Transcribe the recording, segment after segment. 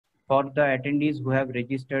For the attendees who have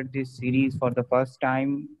registered this series for the first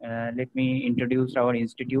time, let me introduce our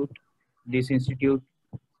institute. This institute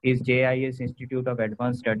is JIS Institute of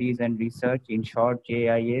Advanced Studies and Research, in short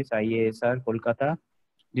JIS IASR Kolkata.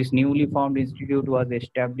 This newly formed institute was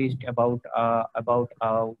established about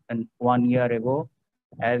 1 year ago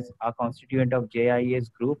as a constituent of JIS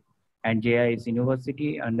Group and JIS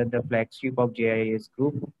University under the flagship of JIS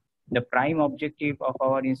Group. The prime objective of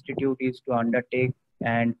our institute is to undertake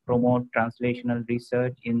and promote translational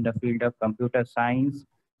research in the field of computer science,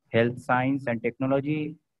 health science and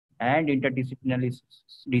technology, and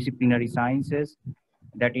interdisciplinary sciences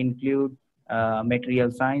that include material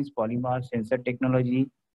science, polymer, sensor technology,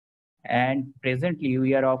 and presently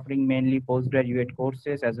we are offering mainly postgraduate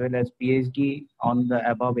courses as well as PhD on the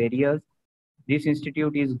above areas. This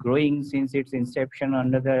institute is growing since its inception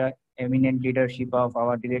under the eminent leadership of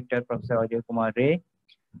our director, Professor Ajay Kumar Ray.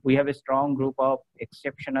 We have a strong group of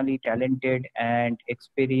exceptionally talented and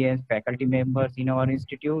experienced faculty members in our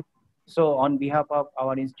institute. So on behalf of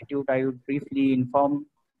our institute, I would briefly inform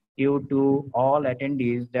you to all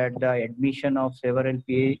attendees that the admission of several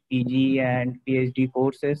PG and PhD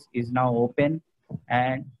courses is now open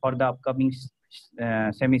and for the upcoming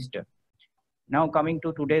semester. Now coming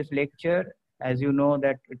to today's lecture, as you know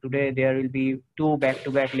that today there will be two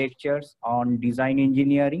back-to-back lectures on design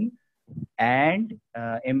engineering and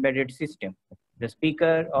embedded system. The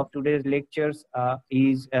speaker of today's lectures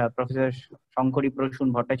is Professor Sankari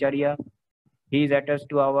Prasun Bhattacharya. He is attached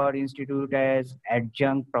to our institute as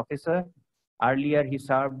adjunct professor. Earlier, he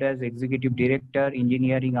served as executive director,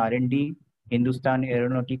 engineering R&D, Hindustan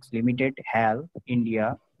Aeronautics Limited, HAL,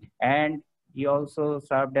 India, and he also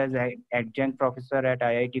served as adjunct professor at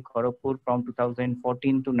IIT Kharagpur from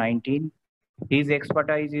 2014 to 19. His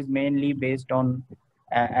expertise is mainly based on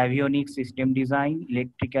avionics system design,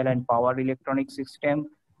 electrical and power electronic system,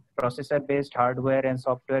 processor-based hardware and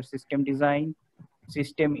software system design,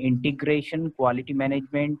 system integration, quality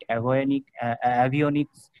management,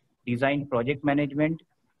 avionics design, project management.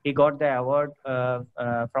 He got the award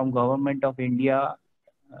from Government of India,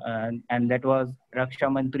 and that was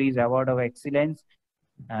Raksha Mantri's Award of Excellence,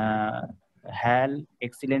 HAL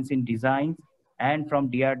Excellence in Design, and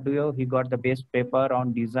from DRDO he got the best paper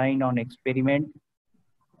on design on experiment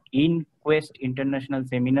in Quest International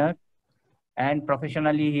Seminar. And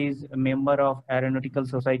professionally, he is a member of Aeronautical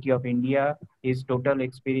Society of India. His total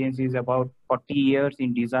experience is about 40 years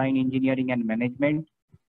in design, engineering, and management.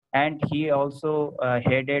 And he also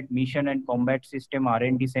headed Mission and Combat System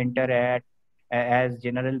R&D Center as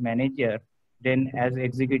General Manager, then as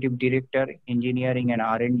Executive Director, Engineering and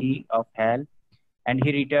R&D of HAL. And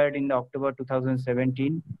he retired in October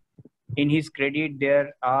 2017. In his credit,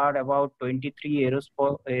 there are about 23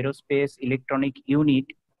 aerospace electronic unit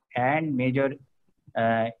and major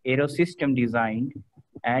aerosystem design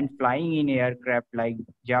and flying in aircraft like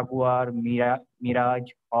Jaguar,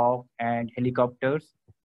 Mirage, Hawk, and helicopters.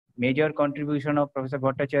 Major contribution of Professor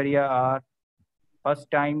Bhattacharya are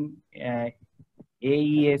first time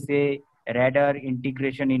AESA radar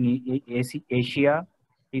integration in Asia.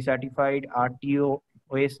 He certified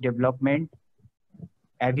RTOS development,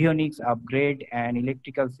 avionics upgrade and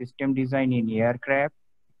electrical system design in aircraft.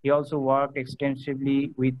 He also worked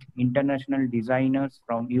extensively with international designers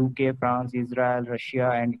from UK, France, Israel,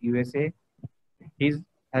 Russia, and USA. He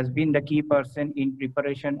has been the key person in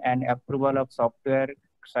preparation and approval of software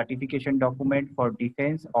certification document for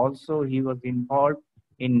defense. Also, he was involved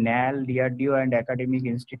in NAL, DRDO, and academic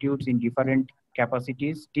institutes in different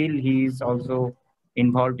capacities. Still, he is also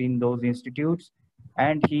involved in those institutes,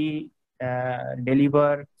 and he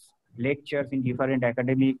delivers lectures in different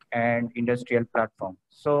academic and industrial platforms.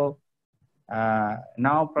 So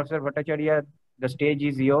now, Professor Bhattacharya, the stage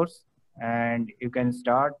is yours, and you can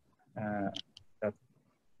start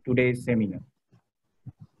today's seminar.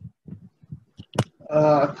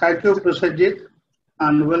 Thank you, Prasenjit,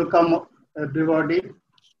 and welcome everybody.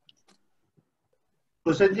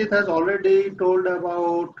 Prasenjit has already told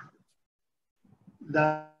about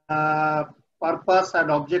the purpose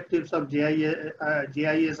and objectives of JIS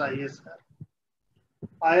IASR.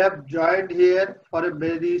 I have joined here for a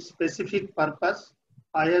very specific purpose.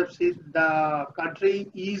 I have seen the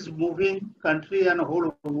country is moving, country and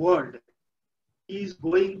whole world is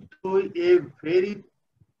going through a very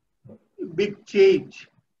big change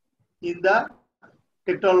in the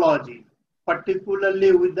technology,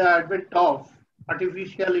 particularly with the advent of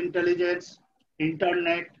artificial intelligence,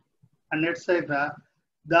 internet, and etc.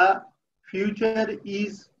 The future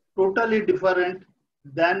is totally different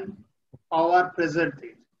than our present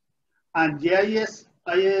day. And JIS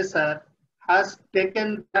IASR has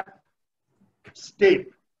taken that step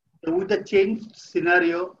with the changed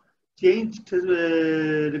scenario, changed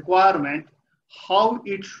requirement, how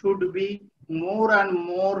it should be more and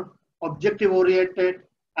more objective oriented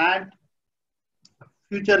and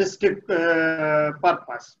futuristic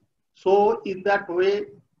purpose. So in that way,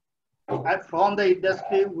 from the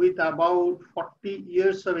industry with about 40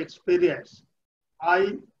 years of experience,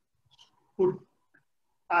 I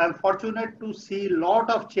am fortunate to see a lot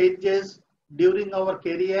of changes during our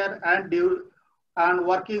career and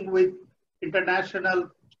working with international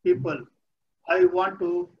people. I want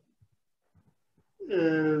to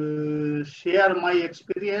share my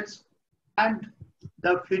experience and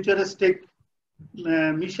the futuristic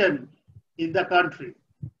mission in the country.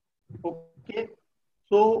 Okay,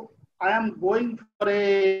 so I am going for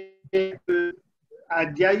a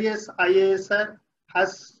JIS IASR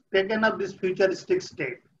has taken up this futuristic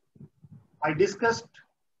state. I discussed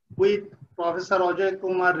with Professor Ajay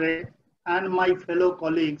Kumar Ray and my fellow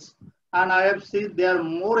colleagues, and I have seen they are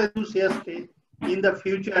more enthusiastic in the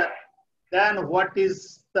future than what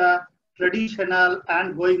is the traditional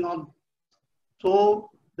and going on. So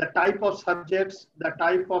the type of subjects, the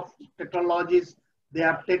type of technologies they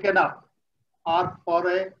have taken up are for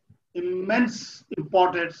a immense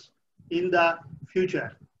importance in the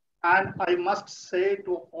future. And I must say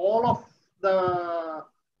to all of the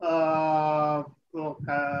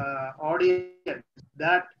audience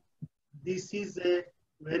that this is a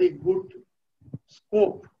very good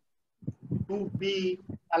scope to be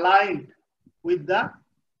aligned with the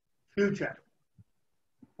future.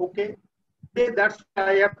 Okay, that's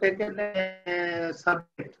why I have taken a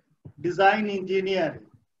subject, design engineering,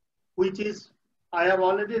 which is, I have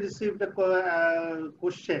already received a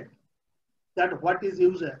question that what is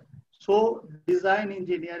user. So design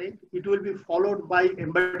engineering, it will be followed by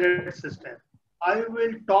embedded system. I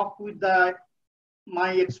will talk with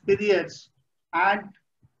my experience and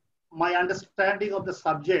my understanding of the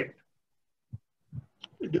subject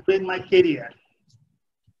during my career.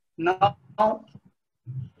 Now,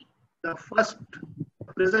 the first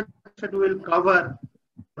presentation will cover,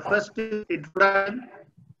 the first is introduction.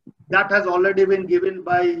 That has already been given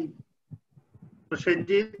by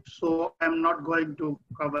Prasun, so I'm not going to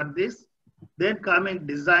cover this. Then coming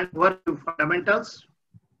design work fundamentals,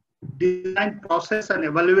 design process and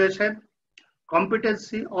evaluation,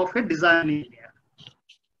 competency of a design engineer.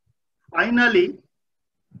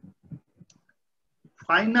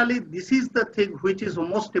 Finally, this is the thing which is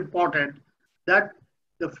most important, that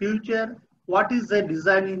the future, what is the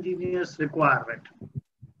design engineer's requirement?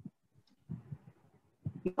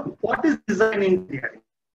 What is design engineering?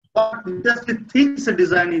 What industry thinks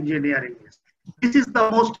design engineering is? This is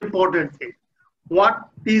the most important thing. What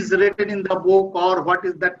is written in the book, or what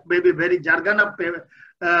is that maybe very jargon of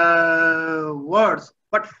words,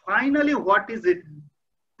 but finally what is it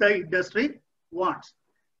the industry wants?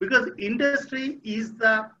 Because industry is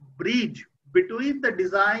the bridge between the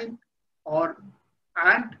design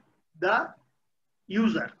and the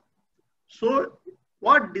user. So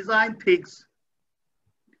what design thinks?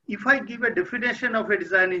 If I give a definition of a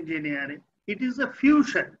design engineering, it is a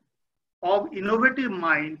fusion of innovative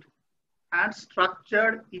mind and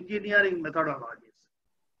structured engineering methodologies.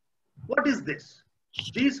 What is this?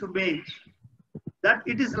 This means that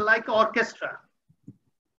it is like orchestra.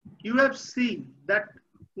 You have seen that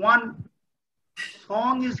one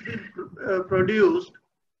song is being produced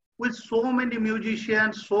with so many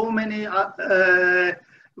musicians, so many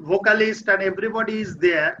vocalists, and everybody is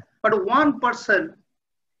there. But one person,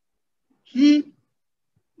 he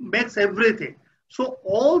makes everything. So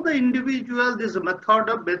all the individuals, this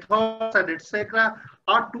methods and etc.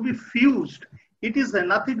 are to be fused. It is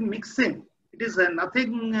nothing mixing. It is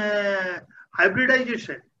nothing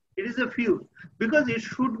hybridization. It is a fuse, because it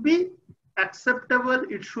should be acceptable.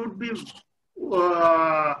 It should be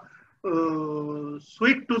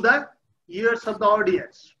sweet to the ears of the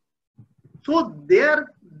audience. So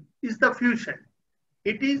there is the fusion.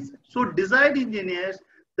 It is, so design engineers,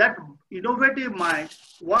 that innovative mind,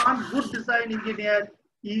 one good design engineer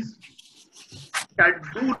can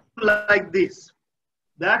do like this,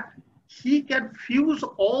 that he can fuse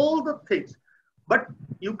all the things, but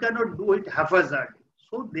you cannot do it haphazardly.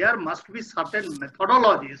 So there must be certain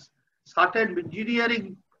methodologies, certain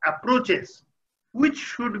engineering approaches, which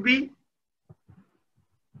should be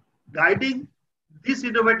guiding this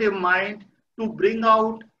innovative mind to bring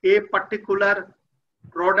out a particular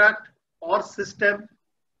product or system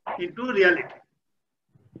into reality.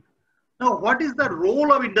 Now, what is the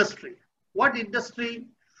role of industry? What industry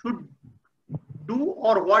should do,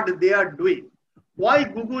 or what they are doing? Why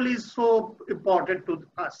Google is so important to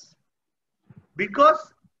us?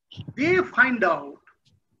 Because they find out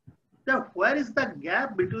that where is the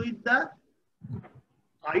gap between the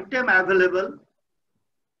item available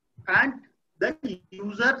and the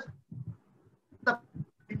user, the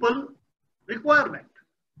people requirement.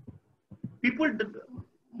 People,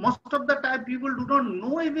 most of the time, people do not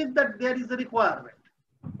know even that there is a requirement.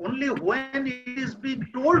 Only when it is being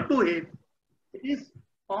told to him, it is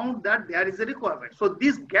found that there is a requirement. So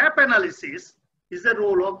this gap analysis is the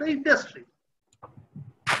role of the industry.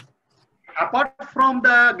 Apart from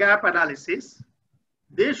the gap analysis,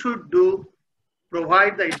 they should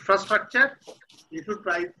provide the infrastructure, they should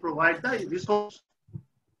provide the resource.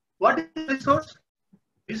 What is the resource?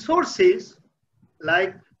 Resources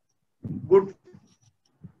like good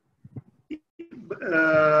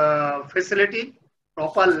facility,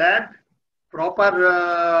 proper lab, proper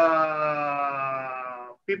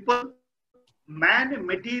people, man,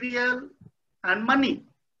 material, and money.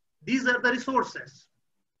 These are the resources.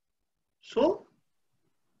 So,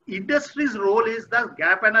 industry's role is the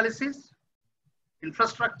gap analysis,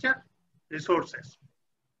 infrastructure, resources.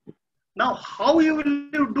 Now, how you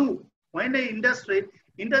will do when an industry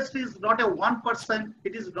is not a one person,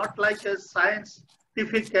 it is not like a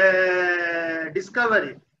scientific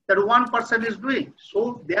discovery that one person is doing.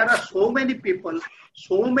 So there are so many people,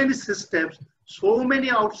 so many systems, so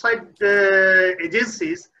many outside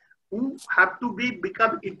agencies who have to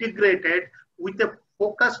become integrated with a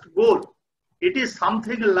focused goal. It is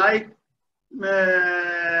something like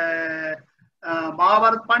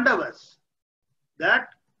Mahabharat Pandavas,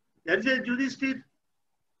 that there is a Yudhishthir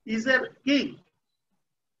is a king.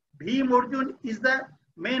 Bhim Arjun is the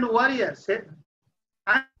main warrior,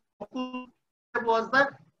 and was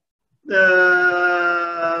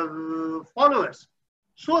the followers.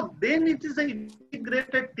 So then it is an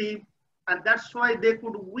integrated team, and that's why they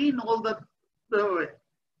could win all the way.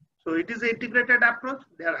 So it is an integrated approach.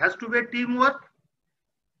 There has to be a teamwork,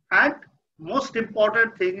 and most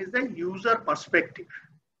important thing is the user perspective.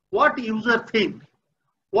 What user think,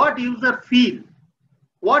 what user feel,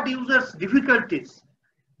 what user's difficulties.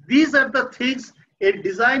 These are the things a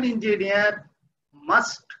design engineer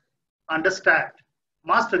must understand,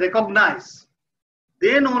 must recognize.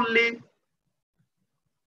 Then only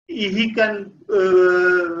he can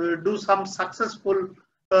do some successful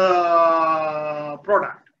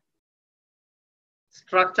product.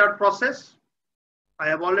 Structured process, I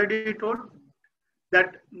have already told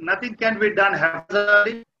that nothing can be done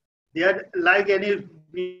haphazardly. They are like any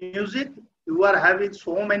music, you are having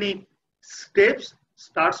so many steps,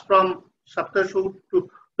 starts from Saptashut to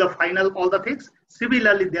the final, all the things.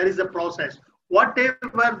 Similarly, there is a process.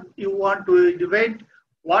 Whatever you want to invent,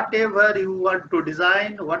 whatever you want to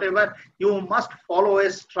design, whatever, you must follow a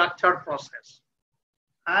structured process.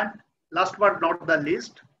 And last but not the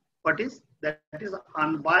least, that is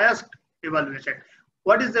unbiased evaluation.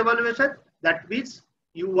 What is evaluation? That means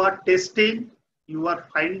you are testing, you are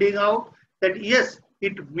finding out that yes,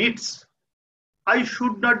 it meets. I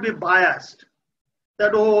should not be biased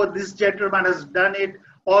that, oh, this gentleman has done it,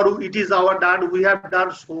 or it is our done, we have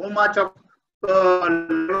done so much of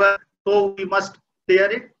so we must clear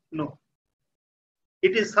it. No.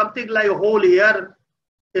 It is something like a whole year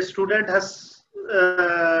a student has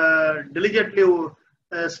diligently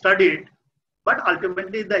studied, but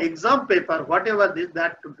ultimately the exam paper, whatever this,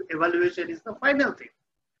 that evaluation is the final thing.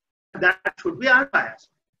 That should be unbiased.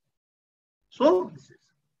 So,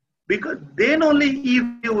 because then only if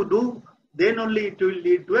you do, then only it will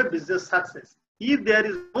lead to a business success. If there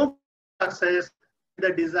is no success in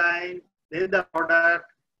the design, then the product,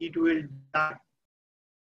 it will die.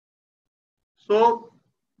 So,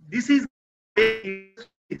 this is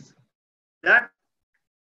that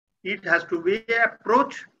it has to be an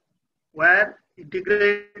approach where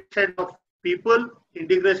integration of people,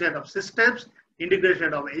 integration of systems,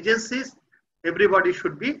 integration of agencies, everybody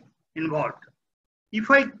should be involved. If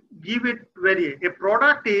I give it a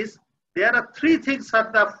product is, there are three things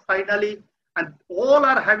at the finally, and all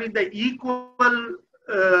are having the equal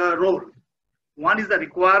role. One is the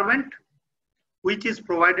requirement, which is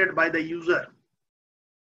provided by the user.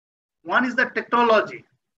 One is the technology,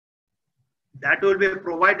 that will be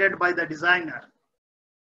provided by the designer.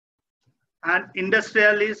 And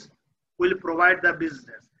industrialists will provide the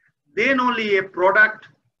business. Then only a product,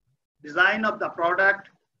 design of the product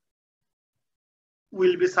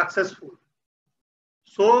will be successful.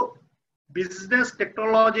 So, business,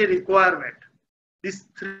 technology, requirement, these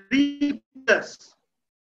three pillars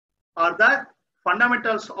are the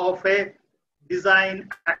fundamentals of a design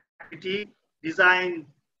activity, design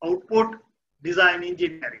output, design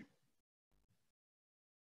engineering.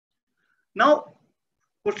 Now,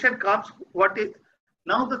 question comes, what is,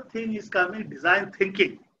 now the thing is coming, design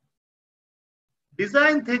thinking.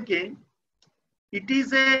 Design thinking, it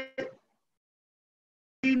is a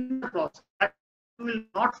process that will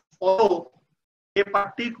not follow a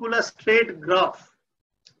particular straight graph.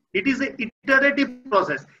 It is an iterative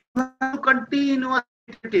process. You have to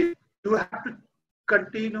continuously, you have to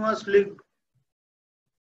continuously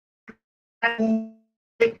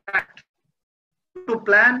act. To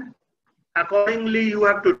plan accordingly, you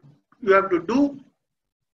have to do.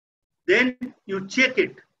 Then you check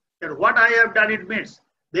it. That what I have done it means.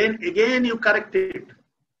 Then again you correct it.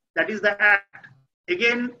 That is the act.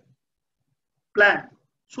 Again plan.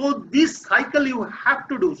 So this cycle you have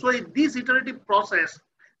to do. So this iterative process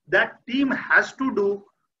that team has to do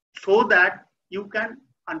so that you can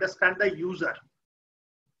understand the user.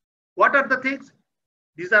 What are the things?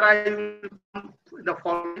 These are the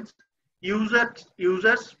following.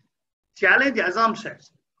 Users challenge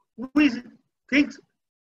assumptions. We think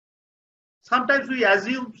sometimes we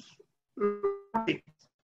assume things,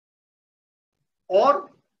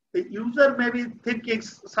 or the user may be thinking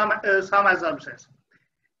some assumptions.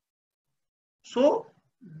 So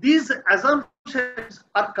these assumptions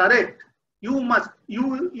are correct. You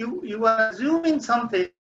are assuming something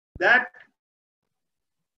that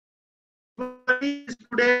is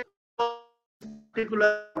today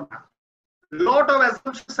particular. Lot of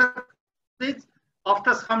assumptions are things.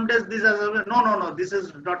 After some days, this assumption, no, this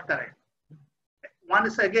is not correct. One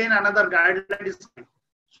is again another guideline is.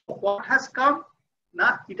 So what has come?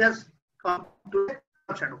 Now it has come to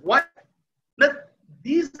assumption. Why? Let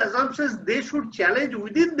these assumptions, they should challenge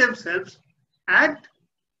within themselves, and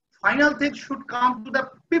final thing should come to the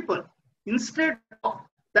people. Instead of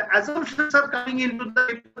the assumptions are coming into the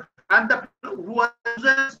people, and the people who are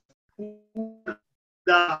users,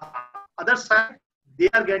 the other side, they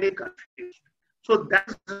are getting confused. So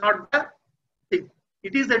that's not the thing.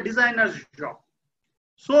 It is a designer's job.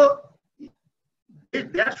 So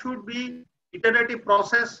there should be iterative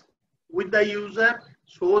process with the user,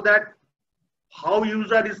 so that how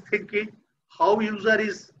user is thinking, how user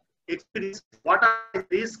is experiencing, what are his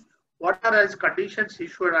risks, what are his conditions, he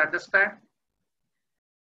should understand.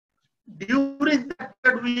 During that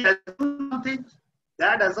period, we assume something,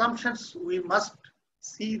 that assumptions we must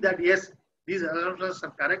see that yes, these assumptions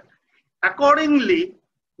are correct. Accordingly,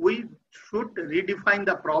 we should redefine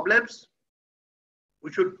the problems.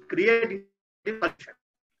 We should create a solution.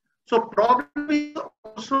 So problem is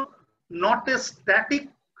also not a static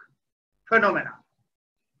phenomena.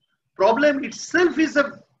 Problem itself is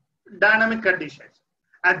a dynamic condition.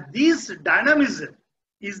 And this dynamism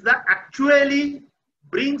is that actually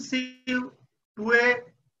brings you to a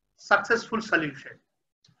successful solution.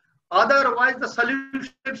 Otherwise, the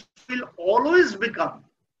solutions will always become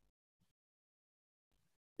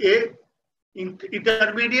a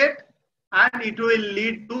intermediate, and it will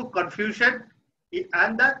lead to confusion.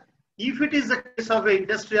 And if it is a case of an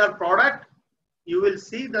industrial product, you will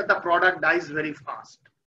see that the product dies very fast.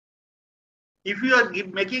 If you are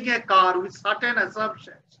making a car with certain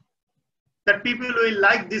assumptions that people will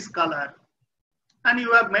like this color, and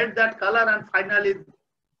you have made that color, and finally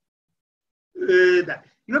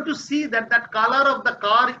you have to see that that color of the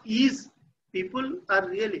car is, people are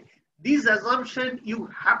really, these assumptions you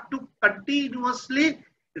have to continuously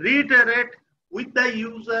reiterate with the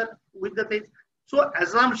user, with the things. So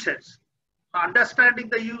assumptions, understanding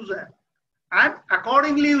the user, and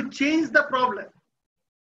accordingly you change the problem.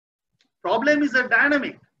 Problem is a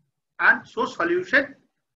dynamic, and so solution,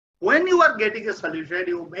 when you are getting a solution,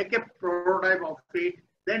 you make a prototype of it,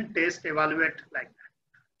 then test, evaluate like that.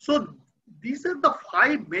 So these are the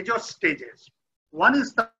 5 major stages. One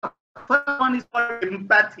is the first one is called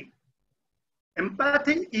empathy.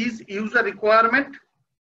 Empathy is user requirement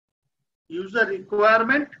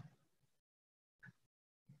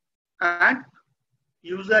and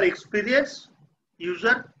user experience,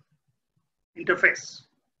 user interface.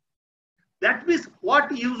 That means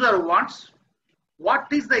what user wants, what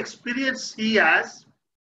is the experience he has,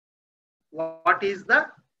 what is the,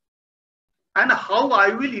 and how I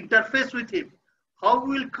will interface with him, how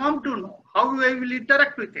we will come to know, how I will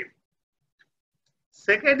interact with him.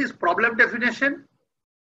 Second is problem definition.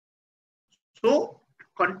 So,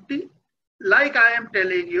 like I am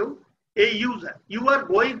telling you, a user, you are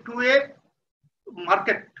going to a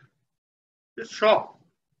market, a shop,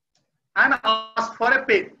 and ask for a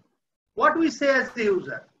pen. What we say as the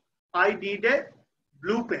user? I need a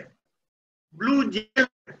blue pen, blue gel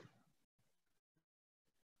pen.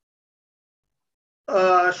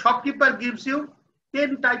 Shopkeeper gives you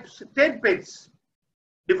 10 pens,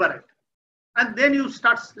 different. And then you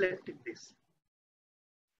start selecting this.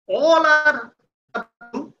 All are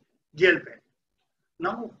blue gel pen.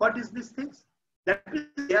 Now, what is this thing? That means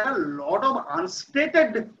there are a lot of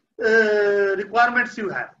unstated requirements you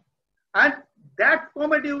have. And that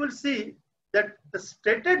moment you will see that the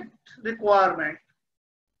stated requirement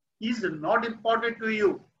is not important to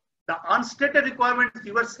you. The unstated requirements,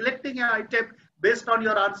 you are selecting an item based on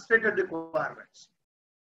your unstated requirements.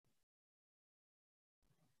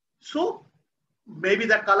 So maybe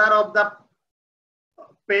the color of the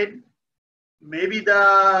pen, maybe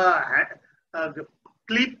the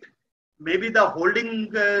clip, maybe the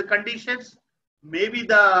holding conditions, maybe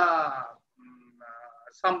the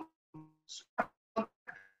some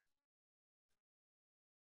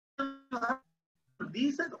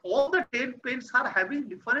these are all the 10 pens are having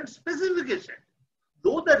different specification.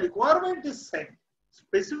 Though the requirement is same,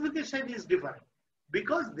 specification is different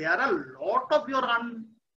because there are a lot of your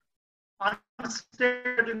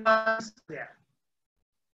unstated requirements there.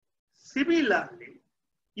 Similarly,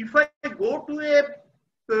 if I go to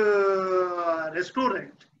a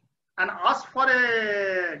restaurant and ask for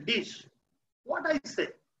a dish, what I say?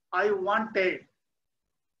 I want a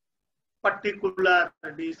particular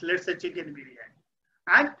dish, let's say chicken biryani.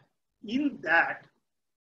 And in that,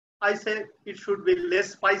 I say it should be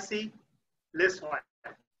less spicy, less oil.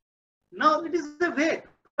 Now it is a way.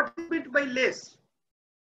 What is it by less?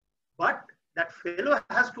 But that fellow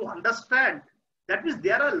has to understand that means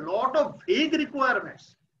there are a lot of vague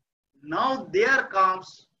requirements. Now there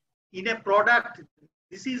comes in a product,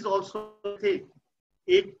 this is also a thing.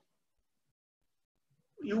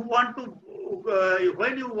 You want to,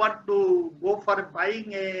 when you want to go for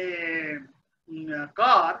buying a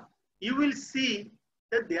car, you will see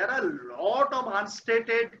that there are a lot of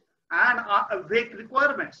unstated and vague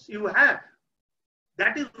requirements you have.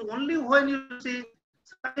 That is only when you see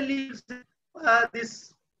suddenly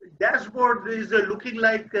this dashboard is looking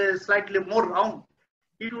like slightly more round.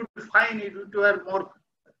 It would be fine. It would have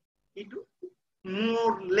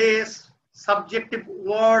more less subjective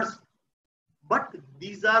words. But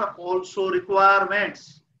these are also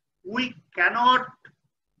requirements. We cannot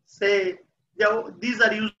say these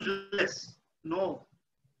are useless. No.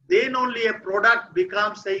 Then only a product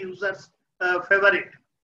becomes a user's favorite.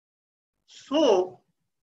 So,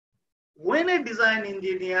 when a design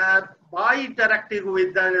engineer, by interacting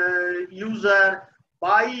with the user,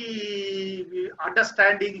 by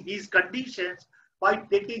understanding his conditions, by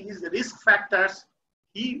taking his risk factors,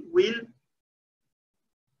 he will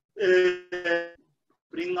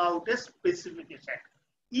bring out a specification.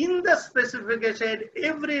 In the specification,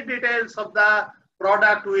 every details of the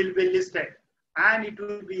product will be listed, and it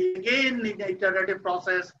will be again in the iterative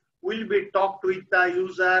process will be talked with the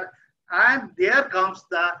user, and there comes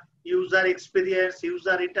the user experience,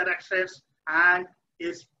 user interactions, and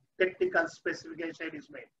a technical specification is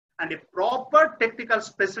made. And a proper technical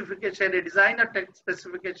specification, a designer tech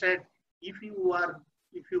specification, if you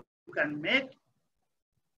can make,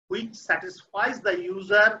 which satisfies the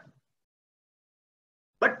user.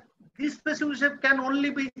 But this specification can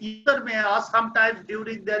only be, user may ask sometimes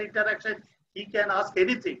during their interaction, he can ask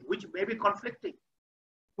anything, which may be conflicting,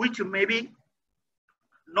 which may be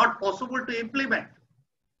not possible to implement.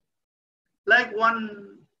 Like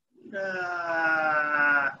one,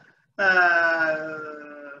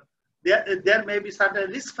 there may be certain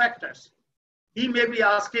risk factors. He may be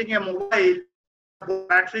asking a mobile,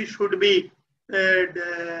 battery should be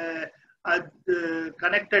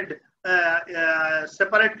connected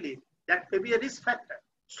separately. That may be a risk factor.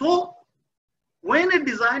 So, when a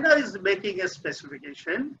designer is making a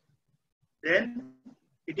specification, then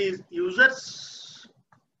it is user's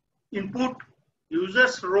input,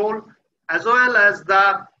 user's role, as well as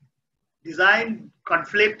the design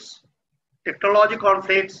conflicts, technology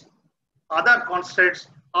conflicts, other constraints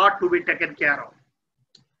are to be taken care of.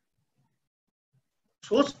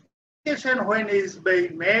 So, specification when is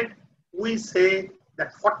being made, we say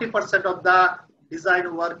that 40% of the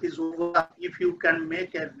design work is over if you can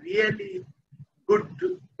make a really good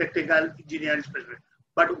technical engineering specification.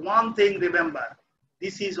 But one thing, remember,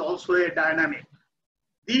 this is also a dynamic.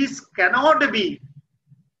 This cannot be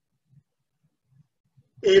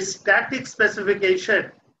a static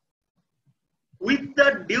specification.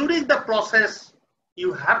 During the process,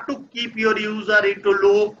 you have to keep your user into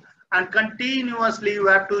loop, and continuously you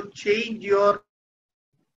have to change your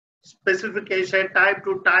specification time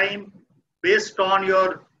to time based on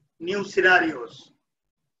your new scenarios.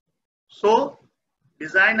 So,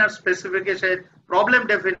 designer specification, problem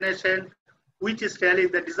definition, which is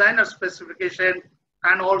telling the designer specification,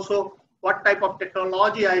 and also what type of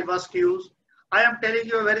technology I must use. I am telling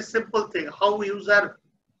you a very simple thing, how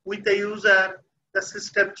with the user, the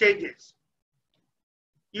system changes.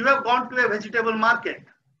 You have gone to a vegetable market.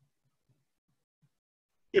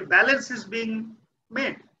 a balance is being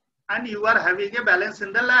made and you are having a balance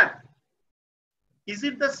in the lab. Is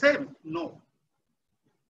it the same? No.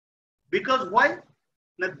 Because why?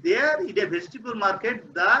 Now there in a vegetable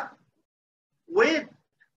market, the weight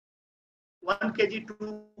 1 kg,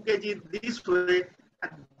 2 kg this way,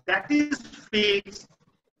 and that is fixed.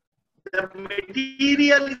 The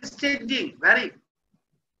material is changing, varying.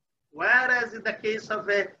 Whereas in the case of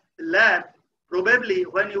a lab, probably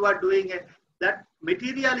when you are doing it, that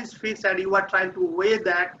material is fixed and you are trying to weigh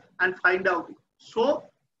that and find out. So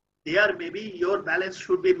there maybe your balance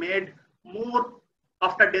should be made more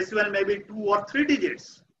after decimal, maybe 2 or 3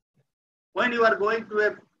 digits. When you are going to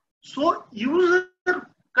a, so user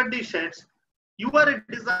conditions, you are a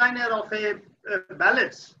designer of a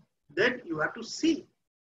balance, then you have to see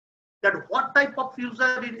that what type of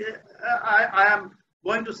user I am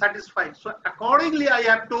going to satisfy. So accordingly, I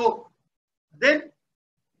have to, then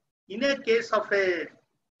in a case of a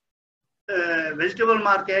vegetable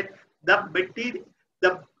market, the material,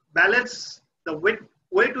 the balance, the weight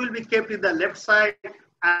will be kept in the left side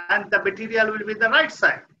and the material will be the right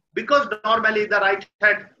side. Because normally the right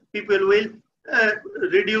hand people will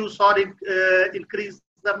reduce or increase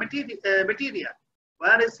the material.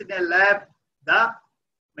 Whereas in a lab, the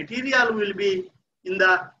material will be in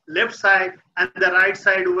the left side and the right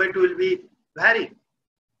side weight will be varying.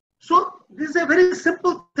 So this is a very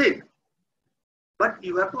simple thing, but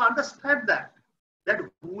you have to understand that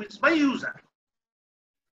who is my user.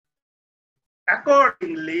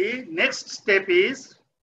 Accordingly, next step is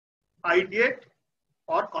ideate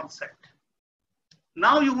or concept.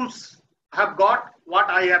 Now you have got what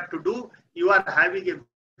I have to do. You are having a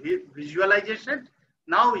visualization.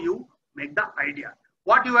 Now you make the idea.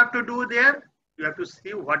 What you have to do there? You have to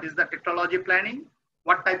see what is the technology planning,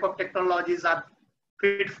 what type of technologies are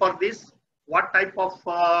fit for this, what type of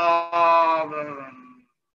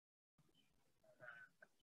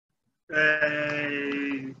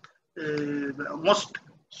most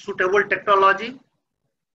suitable technology.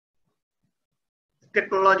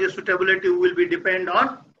 Technology suitability will be depend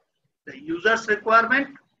on the user's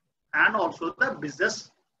requirement and also the business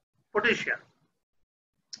potential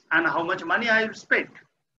and how much money I have spent.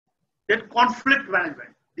 Then conflict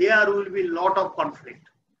management. There will be a lot of conflict.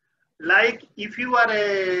 Like if you are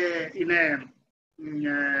if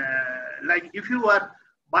you are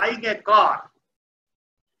buying a car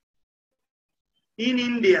in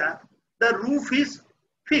India, the roof is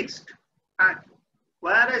fixed, and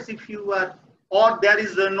whereas if you are, or there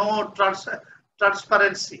is no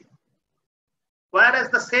transparency. Whereas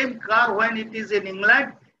the same car, when it is in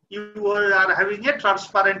England, you are having a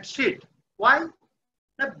transparent sheet. Why?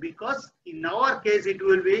 Because in our case, it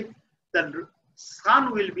will be, the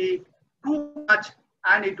sun will be too much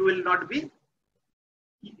and it will not be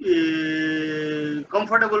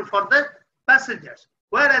comfortable for the passengers.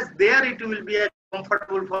 Whereas there it will be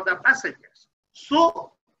comfortable for the passengers.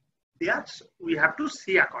 So that's, we have to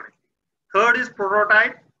see accordingly. Third is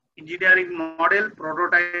prototype, engineering model,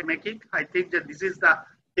 prototype making. I think that this is the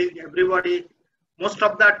thing everybody, most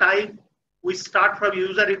of the time, we start from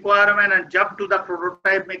user requirement and jump to the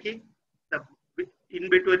prototype making. In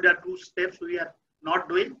between the two steps we are not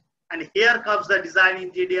doing. And here comes the design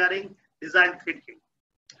engineering, design thinking.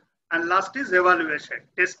 And last is evaluation,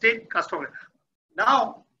 testing, customer.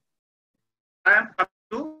 Now, I am coming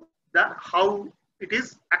to the how it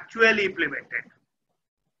is actually implemented.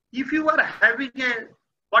 If you are having a,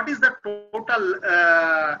 what is the total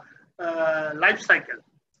life cycle?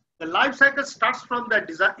 The life cycle starts from the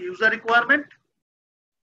design, user requirement,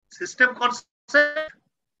 system concept,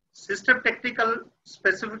 system technical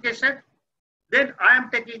specification. Then I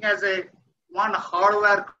am taking as a one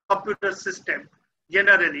hardware computer system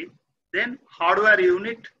generally. Then hardware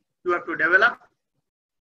unit you have to develop.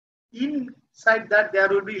 Inside that there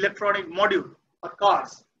will be electronic module or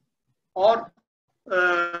cards or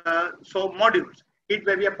so modules. It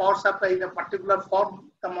may be a power supply in a particular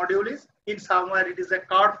form the module is, in somewhere it is a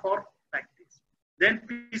card for like this. Then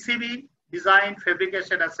PCB, design,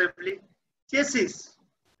 fabrication, assembly, chassis,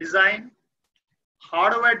 design,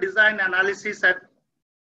 hardware design analysis, and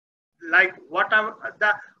like whatever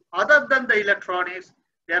the other than the electronics,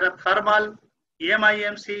 there are thermal,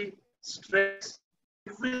 EMIMC, stress,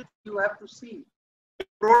 everything you have to see. A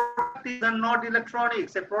product is not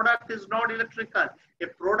electronics, a product is not electrical, a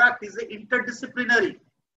product is interdisciplinary.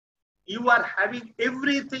 You are having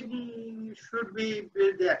everything should be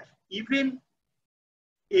there. Even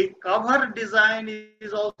a cover design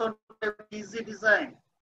is also not an easy design.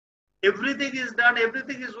 Everything is done,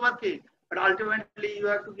 everything is working, but ultimately you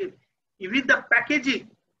have to give. Even the packaging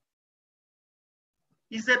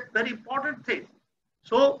is a very important thing.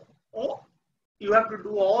 So you have to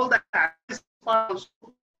do all the analysis part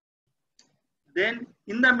also. Then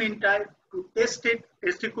in the meantime, to test it,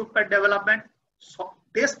 test equipment development,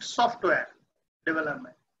 test software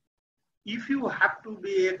development. If you have to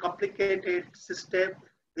be a complicated system,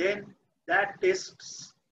 then that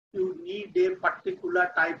tests, you need a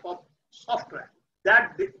particular type of software.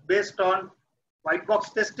 That based on white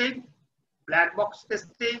box testing, black box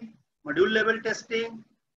testing, module level testing,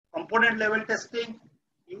 component level testing,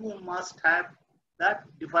 you must have that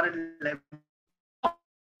different level.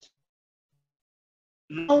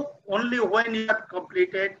 Now, only when you have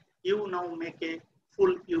completed, you now make a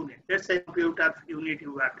full unit. Let's say computer unit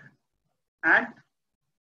you have. And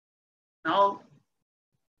now,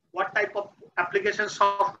 what type of application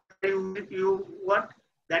software you want?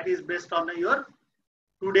 That is based on your,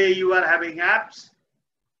 today you are having apps,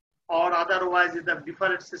 or otherwise in the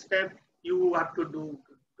different system, you have to do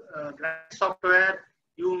graphic software,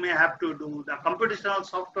 you may have to do the computational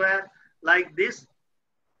software like this.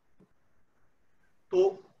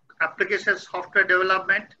 So application software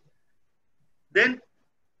development. Then,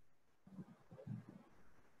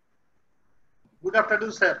 good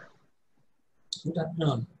afternoon, sir. Good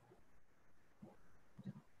afternoon.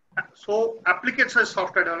 So application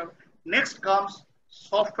software development. Next comes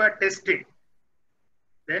software testing.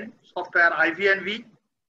 Then software IV&V.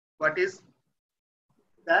 What is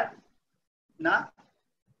that? Now,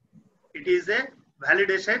 it is a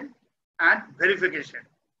validation and verification.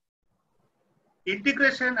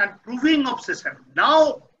 Integration and proving of system.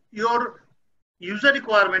 Now your user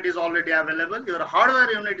requirement is already available. Your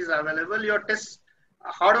hardware unit is available. Your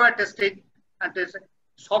hardware testing and testing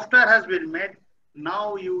software has been made.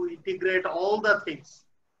 Now you integrate all the things.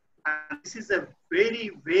 And this is a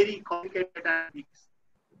very, very complicated and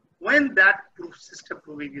when that system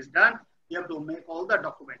proving is done, you have to make all the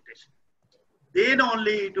documentation. Then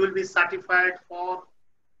only it will be certified for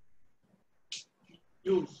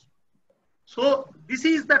use. So this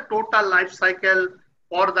is the total life cycle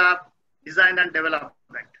for the design and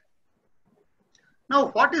development. Now,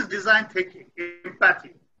 what is design thinking?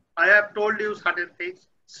 Empathy. I have told you certain things: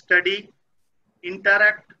 study,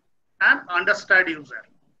 interact, and understand user.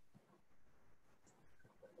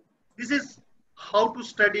 This is how to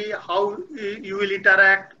study, how you will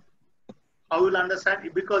interact, how you will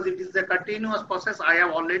understand, because it is a continuous process. I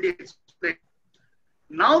have already explained.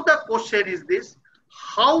 Now the question is this: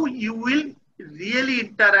 how you will really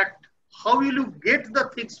interact, how will you get the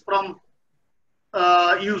things from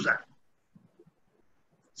user?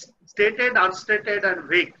 Stated, unstated, and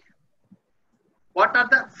vague. What are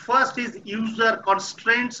the first is user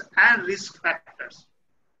constraints and risk factors.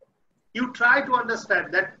 You try to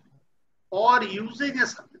understand that for using a,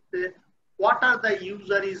 what are the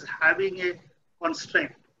user is having a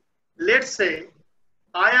constraint. Let's say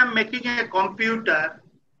I am making a computer,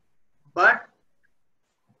 but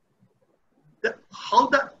how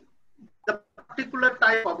the particular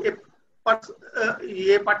type of a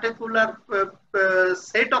particular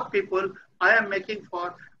set of people I am making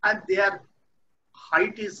for, and their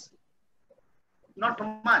height is not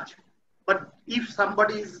much. But if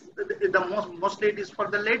somebody is mostly it is for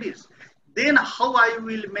the ladies, then how I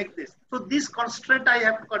will make this? So this constraint I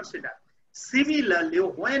have to consider. Similarly,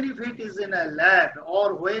 when if it is in a lab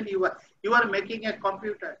or when you are making a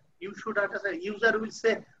computer, you should understand. User will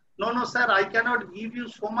say, no, sir, I cannot give you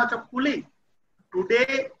so much of cooling.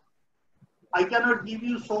 Today, I cannot give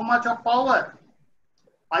you so much of power.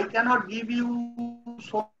 I cannot give you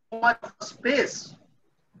so much space.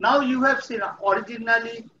 Now you have seen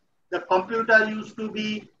originally the computer used to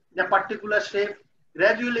be in a particular shape.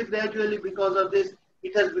 Gradually, because of this,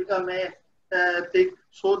 it has become a thing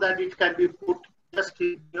so that it can be put just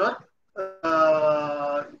in your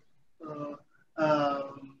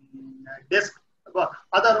desk.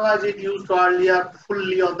 Otherwise, it used to earlier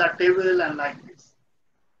fully on the table and like this.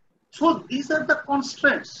 So these are the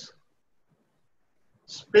constraints.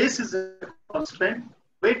 Space is a constraint.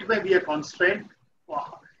 Weight may be a constraint.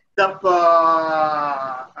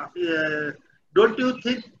 Don't you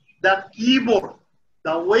think the keyboard,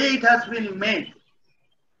 the way it has been made,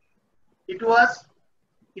 it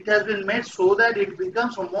has been made so that it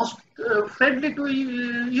becomes most friendly to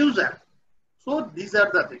user. So these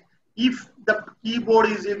are the things. If the keyboard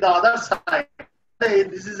is in the other side,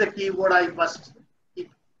 this is a keyboard I must keep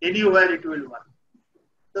anywhere it will work.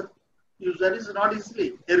 The user is not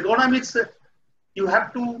easily. Ergonomics, you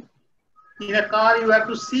have to, in a car, you have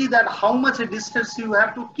to see that how much a distance you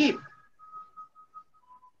have to keep.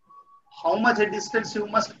 How much a distance you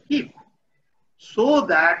must keep so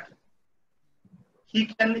that he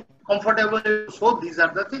can comfortably. So these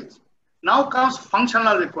are the things. Now comes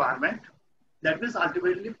functional requirement. That means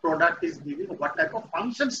ultimately product is giving what type of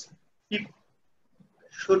functions it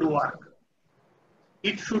should work.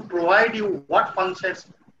 It should provide you what functions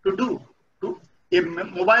to do. A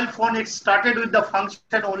mobile phone, it started with the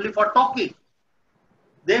function only for talking,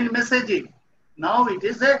 then messaging. Now it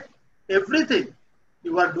is everything.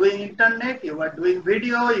 You are doing internet, you are doing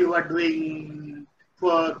video, you are doing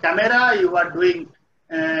camera, you are doing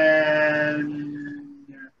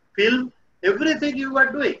film, everything you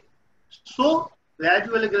are doing. So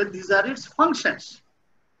gradually these are its functions.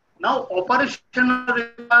 Now operational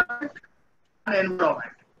requirement and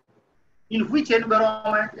environment. In which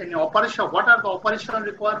environment, in operation, what are the operational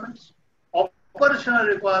requirements? Operational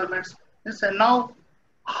requirements is now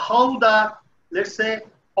how the, let's say,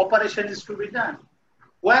 operation is to be done,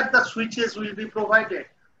 where the switches will be provided,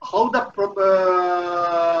 how the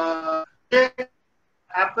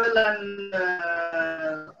Apple and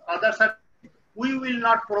others are, we will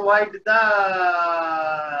not provide the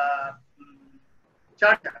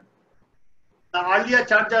charger. The earlier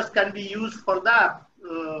chargers can be used for the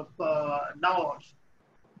now also.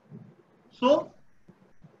 So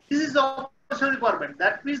this is the operational requirement.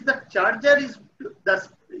 That means the charger is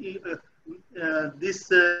this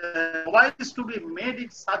mobile is to be made in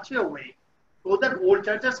such a way so that old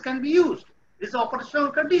chargers can be used. This is operational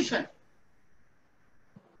condition.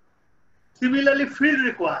 Similarly, field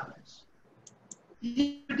requirements.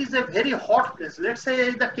 If it is a very hot place, let's say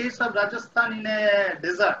in the case of Rajasthan in a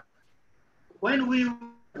desert, when we were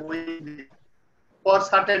going for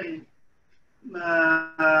certain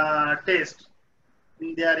tests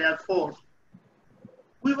in their Air Force,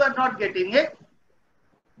 we were not getting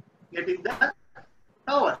the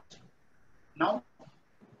towers. Now,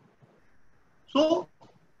 so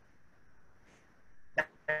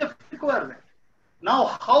that's a requirement. Now,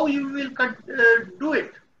 how you will do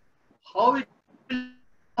it? How it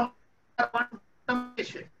will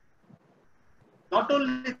contamination? Not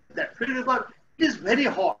only that, field requirement, it is very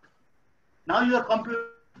hot. Now your computer,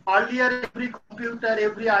 earlier every computer,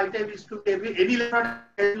 every item is to be, any electronic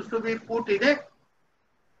used to be put in a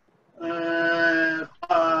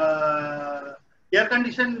air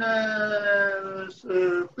conditioned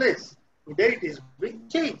place. Today it is being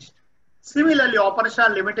changed. Similarly,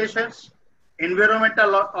 operational limitations, environment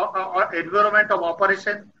of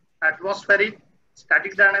operation, atmospheric,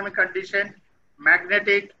 static dynamic condition,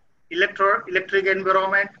 magnetic, electric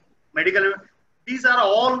environment, medical. These are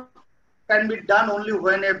all can be done only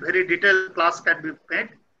when a very detailed class can be made.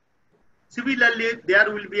 Similarly, there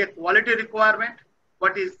will be a quality requirement.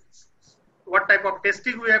 What type of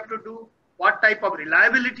testing we have to do? What type of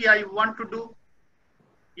reliability I want to do?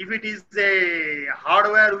 If it is a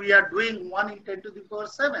hardware, we are doing 1 in 10 to the power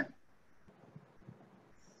 7.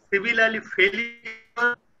 Similarly,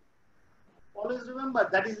 failure. Always remember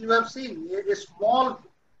that is, you have seen a small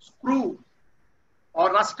screw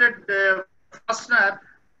or rusted fastener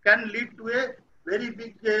can lead to a very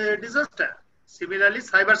big disaster. Similarly,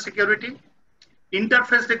 cyber security,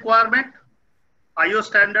 interface requirement, I/O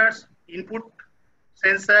standards, input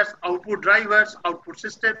sensors, output drivers, output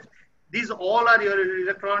systems. These all are your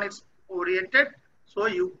electronics oriented, so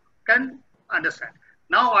you can understand.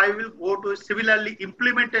 Now I will go to similarly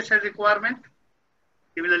implementation requirement,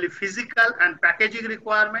 similarly physical and packaging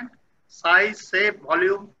requirement, size, shape,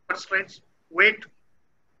 volume, constraints, weight,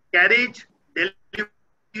 carriage, delivery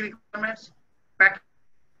requirements,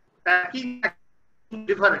 packing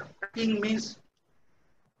different. Packing means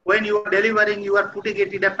when you are delivering, you are putting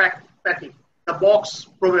it in a packing, the box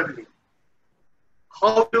probably.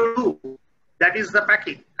 How you do, that is the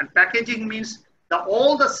packing. And packaging means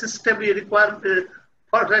all the system we require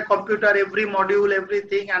for the computer, every module,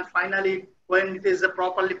 everything, and finally when it is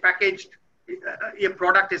properly packaged, a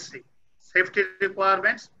product is seen. Safety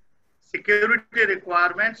requirements, security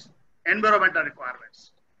requirements, environmental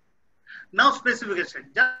requirements. Now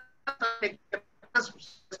specification. Just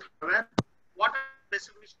what are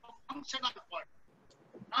specification of functional requirement?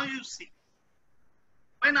 Now you see,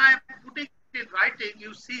 when I am putting it in writing,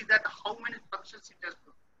 you see that how many functions it has to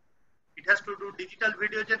do. It has to do digital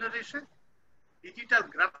video generation, digital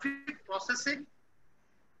graphic processing,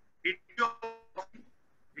 video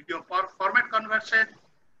format conversion,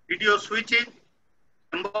 video switching,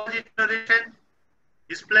 symbol generation,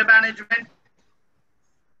 display management,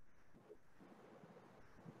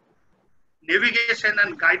 navigation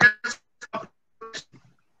and guidance.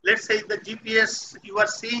 Let's say the GPS you are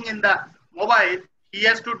seeing in the mobile, he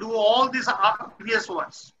has to do all these previous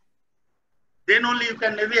ones. Then only you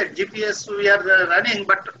can navigate. GPS we are running,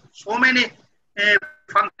 but so many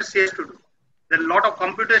functions he has to do. There are a lot of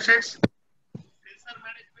computations, sensor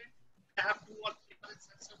management,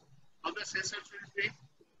 the sensors will be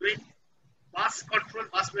doing. Bus control,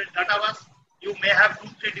 bus will data bus. You may have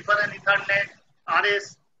 2-3 different Ethernet,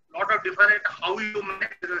 RS, lot of different, how you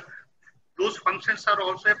manage those functions are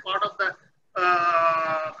also a part of the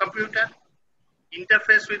computer.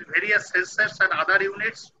 Interface with various sensors and other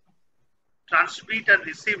units. Transmit and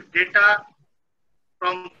receive data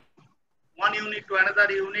from one unit to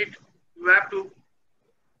another unit. You have to,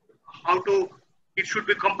 it should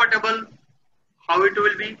be compatible, how it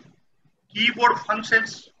will be. Keyboard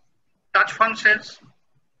functions, touch functions.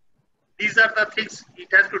 These are the things it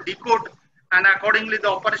has to decode, and accordingly the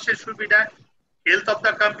operation should be done. Health of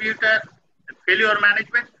the computer, failure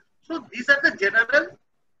management. So these are the general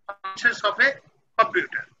functions of a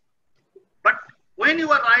computer. But when you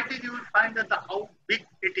are writing, you will find that how big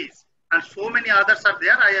it is, and so many others are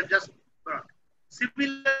there. I have just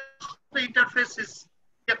similar. The interface is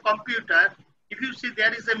a computer. If you see,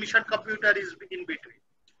 there is a mission computer is in between.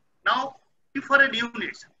 Now, different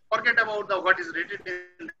units. Forget about the what is written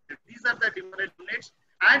in. These are the different units,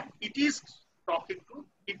 and it is talking to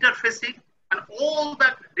interfacing, and all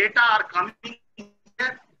that data are coming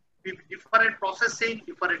here with different processing,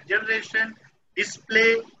 different generation,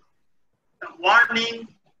 display, warning.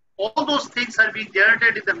 All those things are being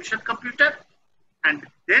generated in the mission computer, and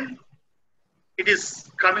then it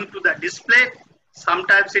is coming to the display.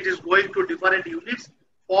 Sometimes it is going to different units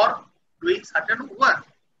for doing certain work.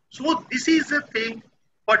 So this is a thing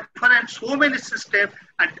for different, so many systems,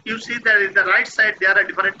 and you see that in the right side there are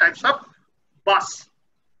different types of bus.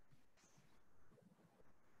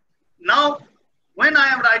 Now, when I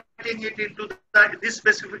am writing it into this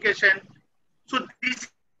specification, so this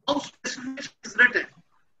how specification is written.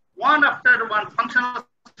 One after one, functional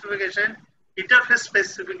specification, interface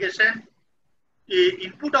specification,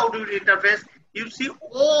 input output interface. You see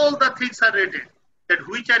all the things are written, that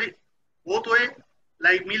which are both way,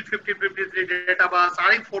 like MIL 1553 data bus,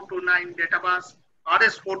 RE429 data bus,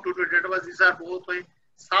 RS422 data bus. These are both way.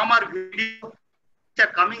 Some are video, which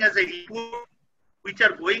are coming as an input, which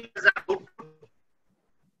are going as an output.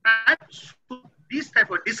 And so this type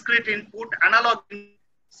of discrete input, analog,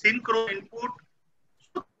 synchro input.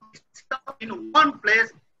 So in one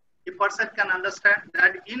place, a person can understand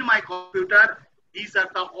that in my computer, these are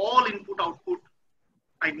the all input output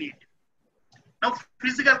I need. Now,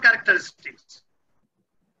 physical characteristics.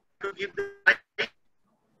 To give the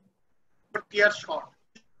here short,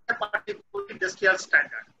 industrial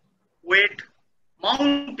standard, weight,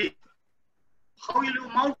 mounting. How will you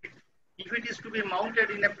mount it? If it is to be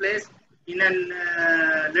mounted in a place, in an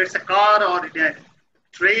let's say car or in a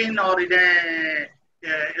train or in a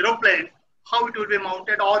aeroplane, how it will be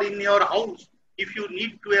mounted, or in your house, if you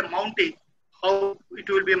need to a mounting, how it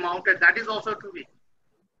will be mounted, that is also to be.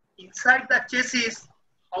 Inside the chassis,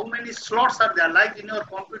 how many slots are there, like in your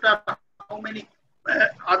computer, how many,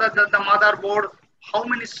 other than the motherboard, how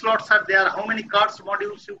many slots are there, how many cards,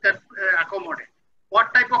 modules you can accommodate,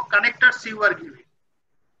 what type of connectors you are giving,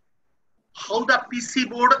 how the PC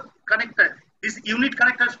board connected, this unit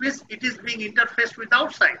connector space, it is being interfaced with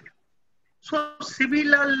outside. So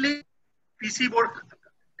similarly, PC board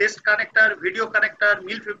test connector, video connector,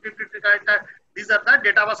 MIL 1550 connector, these are the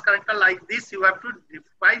data bus connector. Like this, you have to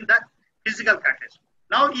define the physical characteristics.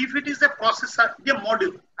 Now, if it is a processor, a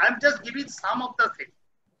module, I am just giving some of the things.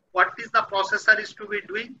 What is the processor is to be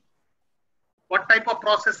doing? What type of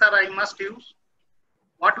processor I must use?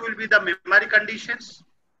 What will be the memory conditions?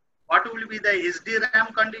 What will be the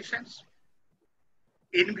SDRAM conditions?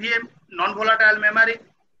 NVM, non-volatile memory.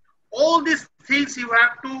 All these things you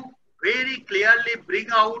have to very clearly bring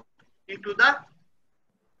out into the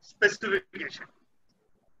specification.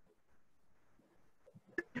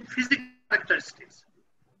 Physical characteristics.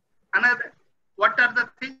 Another, what are the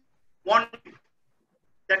things? One,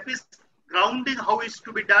 that is grounding, how is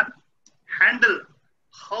to be done. Handle,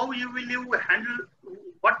 how you handle,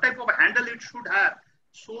 what type of handle it should have,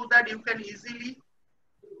 so that you can easily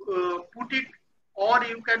put it, or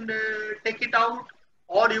you can take it out,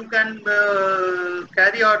 or you can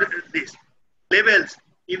carry out this labels.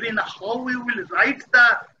 Even how you will write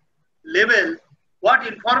the label, what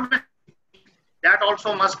information, that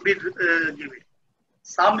also must be given.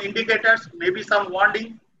 Some indicators, maybe some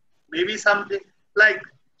warning, maybe something like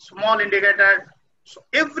small indicator. So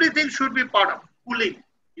everything should be part of cooling.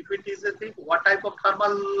 If it is a thing, what type of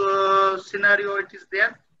thermal scenario it is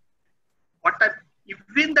there, what type,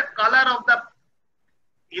 even the color of the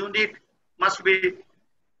unit must be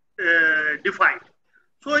defined.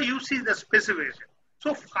 So you see the specification.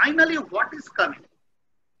 So finally, what is coming?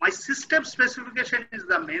 My system specification is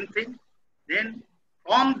the main thing. Then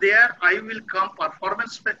from there, I will come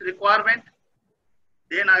performance requirement.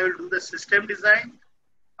 Then I will do the system design.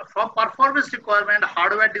 From performance requirement,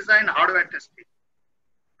 hardware design, hardware testing.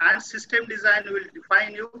 And system design will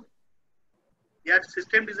define you. Here,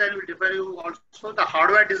 system design will define you also the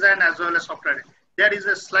hardware design as well as software. There is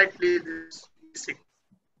a slightly missing.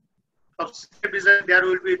 For system design, there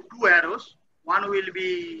will be two arrows. One will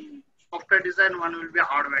be software design, one will be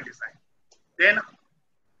hardware design.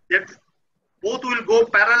 Then both will go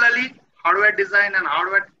parallelly, hardware design and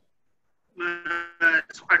hardware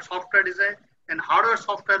software design. And hardware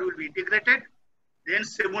software will be integrated. Then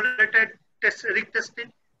simulated rig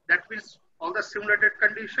testing. That means all the simulated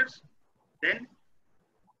conditions. Then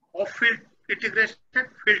off-field integration,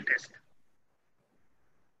 field test.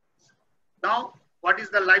 Now, what is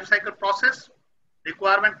the life cycle process?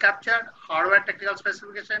 Requirement capture, hardware technical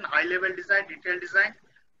specification, high-level design, detailed design,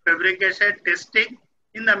 fabrication, testing.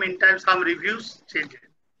 In the meantime, some reviews, changes.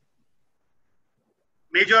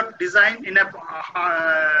 Major design in a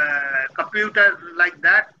computer like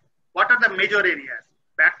that. What are the major areas?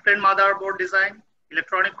 Backplane motherboard design,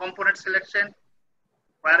 electronic component selection.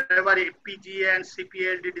 Wherever FPGA and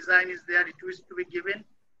CPLD design is there, it is to be given.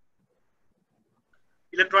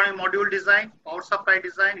 Electronic module design, power supply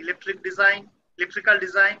design, electrical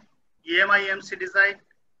design, EMI EMC design,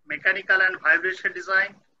 mechanical and vibration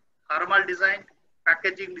design, thermal design,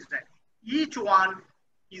 packaging design. Each one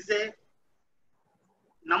is a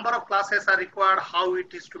number of classes are required, how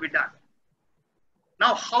it is to be done.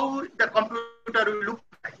 Now, how the computer will look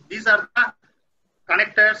like. These are the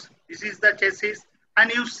connectors, this is the chassis,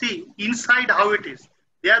 and you see inside how it is.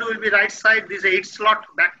 There will be right side, this is 8 slot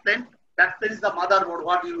backplane. Backplane is the motherboard,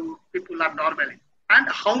 what you people are normally. And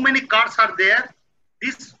how many cards are there?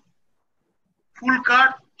 This full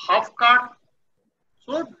card, half card.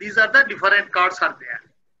 So these are the different cards are there.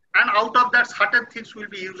 And out of that, certain things will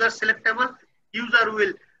be user selectable. User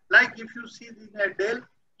will, like if you see in a Dell,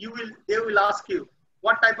 they will ask you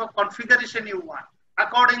what type of configuration you want.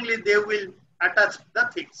 Accordingly, they will attach the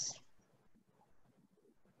things.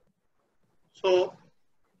 So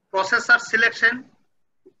processor selection.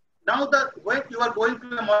 Now when you are going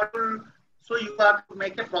to a module, so you have to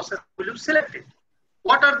make a processor, will you select it?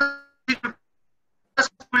 What are the things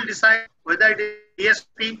will decide whether it is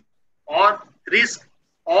DSP or RISC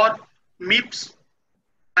or MIPS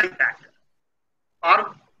like that.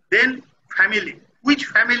 Or then family, which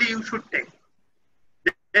family you should take.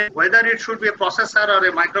 Then whether it should be a processor or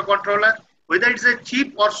a microcontroller, whether it's a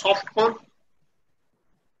chip or soft core,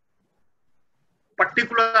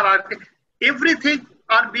 particular architecture, everything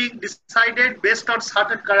are being decided based on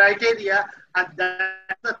certain criteria, and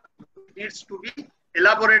that needs to be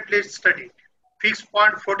elaborately studied. Fixed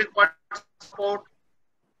point, floating point support,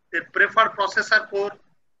 the preferred processor core,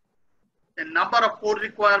 the number of core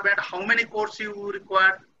requirement, how many cores you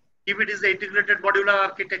require. If it is the integrated modular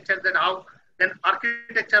architecture, then how, then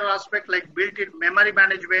architectural aspect like built-in memory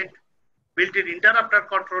management, built-in interrupter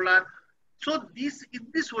controller. So in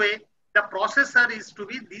this way, the processor is to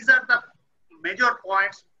be, these are the major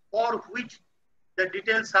points for which the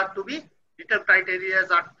details are to be, detailed criteria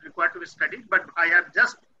are required to be studied, but I have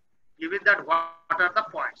just given that what are the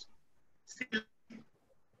points.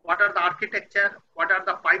 What are the architecture, what are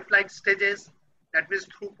the pipeline stages, that means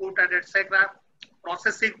throughput and etc.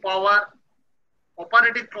 Processing power,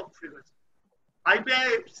 operating clock frequency. I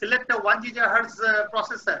may select a 1 GHz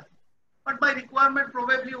processor, but my requirement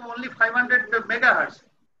probably only 500 megahertz.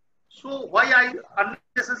 So why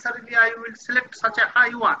unnecessarily I will select such a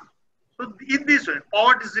high one? So in this way,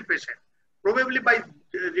 power dissipation, probably by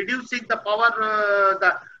reducing the power,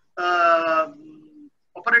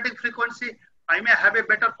 operating frequency, I may have a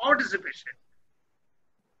better power dissipation.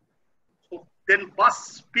 So then bus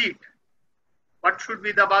speed, what should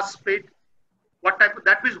be the bus speed? What type of,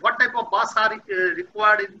 that means what type of bus are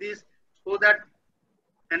required in this, so that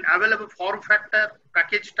an available form factor,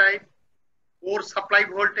 package type, or supply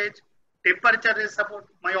voltage, temperature is support.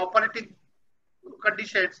 My operating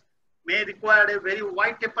conditions may require a very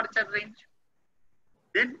wide temperature range.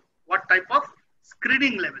 Then what type of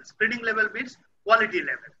screening level? Screening level means quality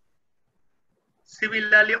level.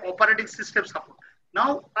 Similarly, operating system support.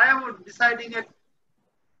 Now I am deciding it.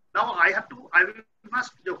 Now I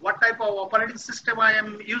must what type of operating system I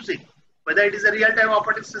am using, whether it is a real-time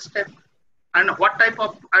operating system, and what type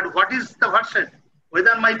of, and what is the version,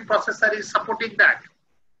 whether my processor is supporting that.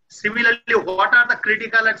 Similarly, what are the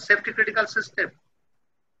critical and safety critical systems?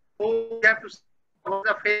 So we have to see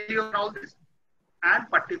the failure and all this. And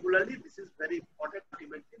particularly, this is very important,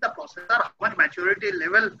 ultimately, the processor, how much maturity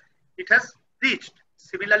level it has reached.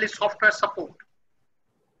 Similarly, software support.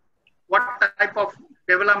 What type of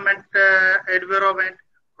development environment,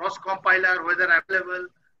 cross-compiler, whether available,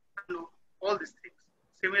 all these things.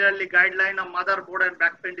 Similarly, guideline of motherboard and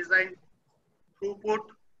backplane design, throughput,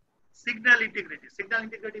 signal integrity. Signal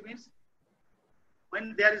integrity means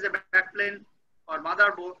when there is a backplane or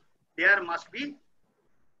motherboard, there must be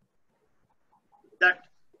that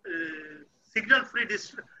signal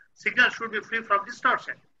should be free from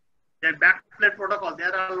distortion. Then backplane protocol,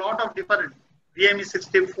 there are a lot of different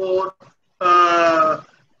VME64,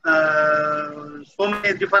 so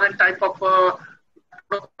many different type of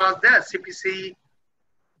protocols there, CPC.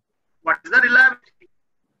 What is the reliability?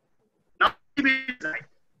 Now,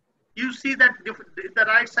 you see that the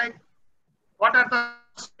right side, what are the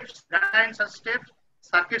steps, guidelines and steps,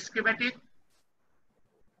 circuit schematic,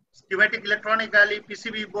 electronically,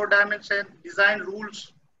 PCB board dimension, design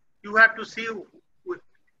rules. You have to see,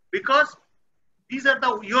 because these are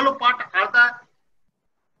the yellow part are the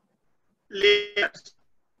layers.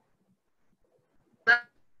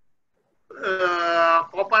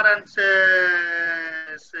 Copper and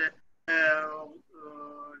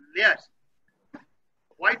layers.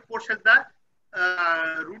 White portion, the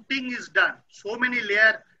routing is done. So many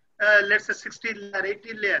layer, let's say 16 layer,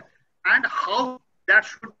 18 layer, and how that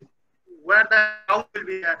should, where the how will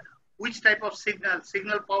be there, which type of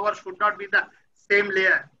signal power should not be the same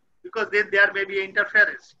layer, because then there may be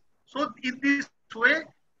interference. So in this way,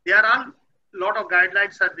 there are a lot of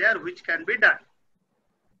guidelines are there which can be done.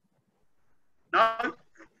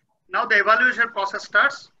 Now the evaluation process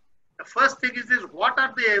starts. The first thing is this: what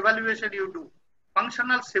are the evaluation you do?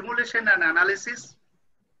 Functional simulation and analysis,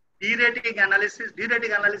 derating analysis.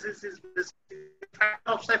 Derating analysis is the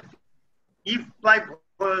factor of safety. If my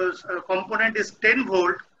component is 10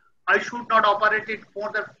 volt, I should not operate it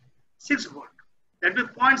more than 6 volt. That means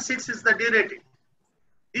 0.6 is the derating.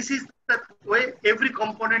 This is the way every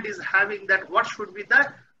component is having that. What should be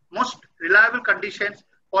the most reliable conditions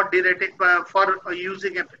for derating, for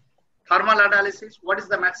using a thermal analysis? What is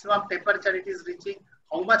the maximum temperature it is reaching?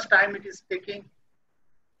 How much time it is taking?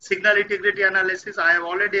 Signal integrity analysis, I have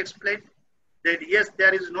already explained that yes,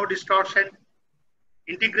 there is no distortion.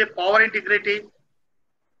 Power integrity,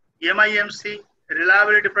 MIMC,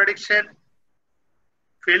 reliability prediction,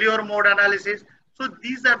 failure mode analysis. So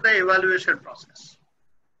these are the evaluation process.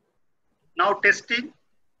 Now testing,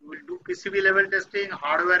 we will do PCB level testing,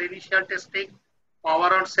 hardware initial testing,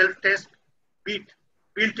 power on self-test,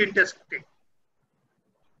 built-in testing,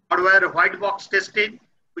 hardware white box testing,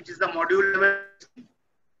 which is the module level testing,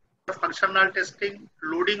 functional testing,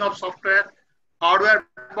 loading of software, hardware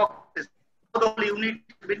black box testing. The whole unit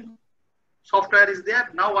software is there.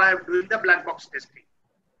 Now I am doing the black box testing,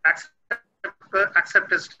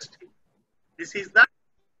 acceptance testing. This is the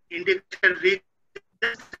indication.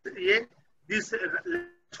 This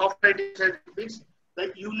software means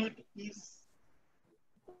the unit is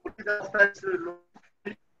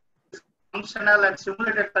functional and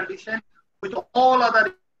simulated condition, with all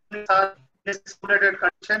other units are in simulated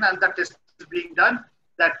condition, and the test is being done.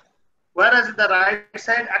 That whereas in the right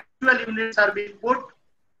side, actual units are being put,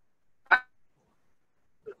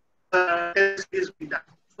 test is being done.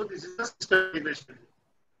 So this is the system integration.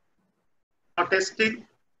 Now testing,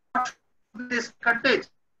 what should this contain?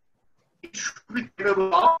 It should be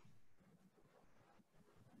capable of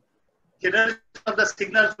generation of the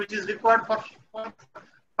signals which is required for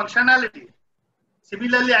functionality.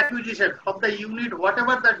 Similarly, acquisition of the unit,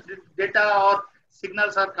 whatever the data or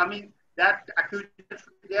signals are coming, that acquisition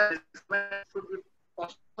should be there, should be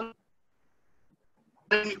possible.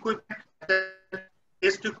 Equipment,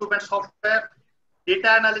 test equipment software,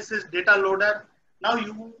 data analysis, data loader. Now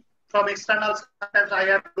you, from external, sometimes I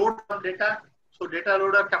have load some data, so data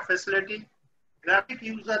loader facility, graphic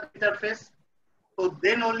user interface. So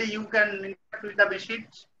then only you can interact with the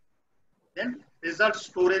machines. Then result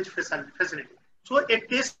storage facility. So a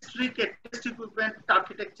test rig, a test equipment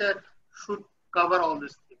architecture should cover all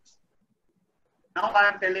these things. Now I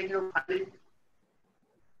am telling you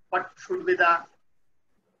what should be the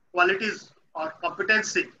qualities or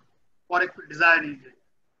competency for a design engineer.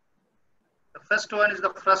 The first one is the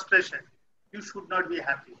frustration. You should not be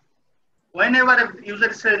happy. Whenever a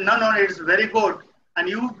user says, no, it's very good, and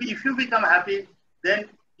if you become happy, then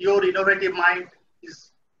your innovative mind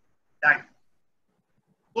is dying.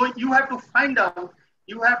 So you have to find out,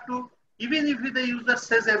 you have to, even if the user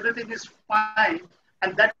says everything is fine,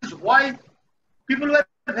 and that is why people were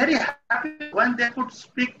very happy when they could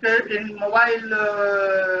speak in mobile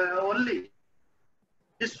only.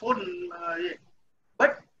 This phone,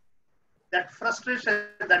 but that frustration,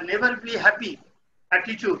 that never be happy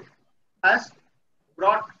attitude has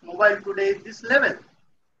brought mobile today this level.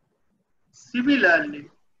 Similarly,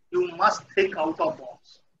 you must think out of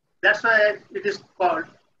box. That's why it is called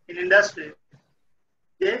in industry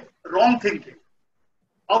a wrong thinking.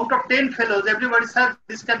 Out of 10 fellows, everybody says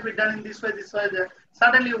this can be done in this way, this way, that.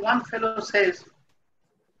 Suddenly one fellow says,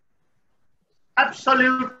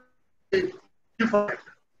 absolutely different.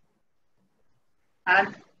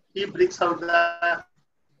 And he brings out the,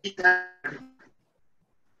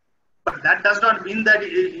 but that does not mean that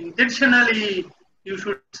intentionally you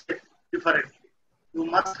should say differently. You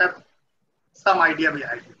must have some idea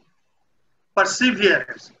behind it.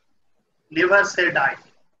 Perseverance, never say die.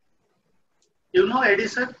 You know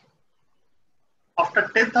Edison, after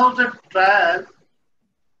 10,000 trials,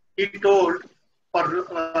 he told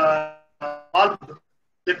for bulb,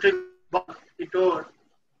 electric bulb, he told,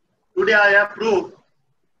 today I have proved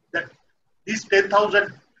that these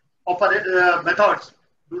 10,000 methods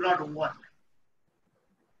do not work.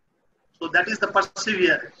 So that is the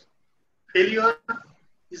perseverance. Failure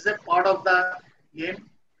is a part of the game.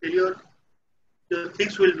 Failure,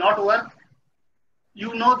 things will not work.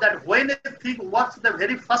 You know that when a thing works the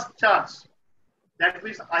very first chance, that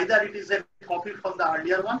means either it is a copy from the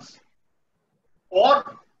earlier ones, or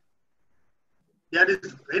there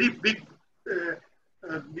is very big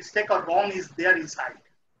mistake or wrong is there inside,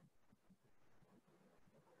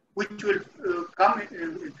 which will come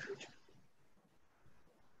in future.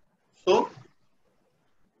 So,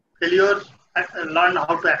 failures, learn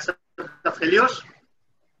how to accept the failures,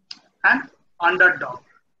 and underdog.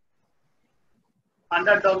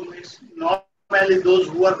 Underdog means normally those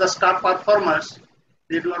who are the star performers,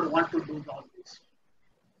 they do not want to do all this.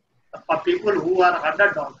 For people who are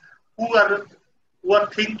underdog, who are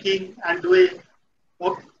thinking and doing,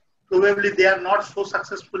 probably they are not so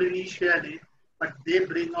successful initially, but they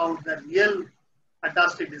bring out the real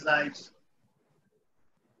fantastic designs.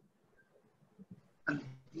 And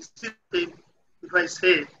these three things, if I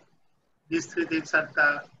say, these three things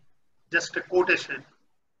are just a quotation.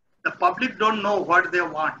 The public don't know what they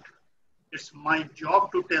want. It's my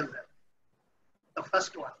job to tell them. The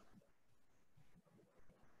first one.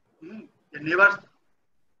 They never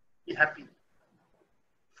be happy.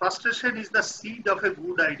 Frustration is the seed of a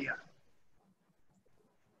good idea.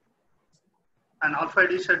 And Alpha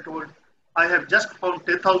Edison told, I have just found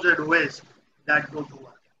 10,000 ways that don't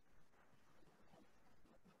work.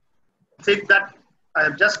 I think that I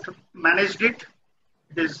have just managed it.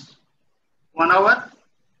 It is 1 hour.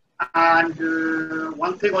 And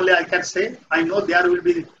one thing only I can say, I know there will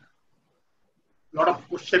be a lot of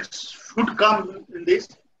questions should come in this.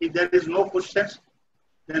 If there is no questions,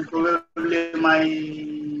 then probably my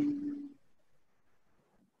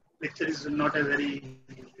lecture is not a very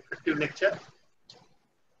effective lecture.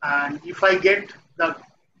 And if I get the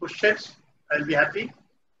questions, I'll be happy.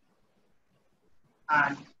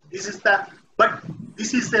 And this is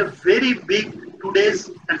a very big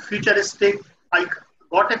today's and futuristic. I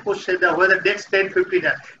got a question that whether next 10, 15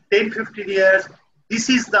 years, 10, 15 years, this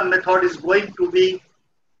is the method is going to be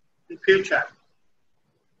in future.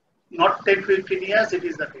 Not 10, 15 years, it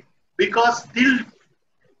is the thing. Because till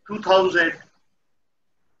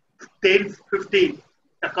 2010, 15,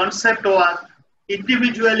 the concept was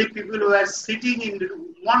individually people were sitting in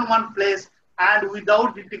one place and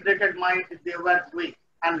without integrated mind they were doing.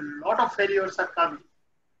 And a lot of failures are coming.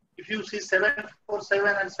 If you see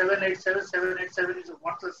 747 and 787, 787 is a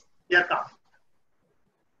worthless aircraft.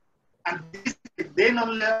 And this, then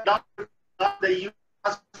only the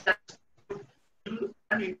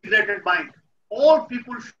integrated mind. All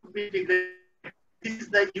people should be integrated. This is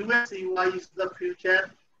the US UI is the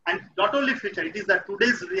future, and not only future, it is the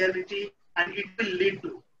today's reality, and it will lead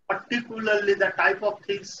to particularly the type of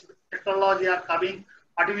things technology are coming,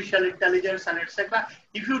 artificial intelligence and etc.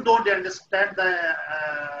 If you don't understand the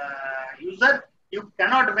user, you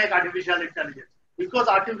cannot make artificial intelligence, because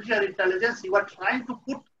artificial intelligence, you are trying to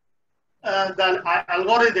put the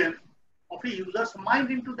algorithm of a user's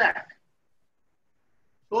mind into that.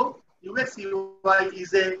 So UX UI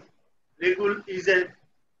is a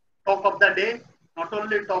talk of the day, not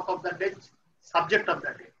only talk of the day, subject of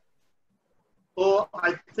the day. So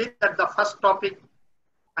I think that the first topic,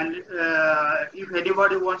 and if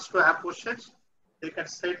anybody wants to have questions, they can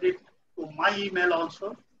send it to my email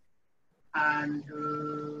also, and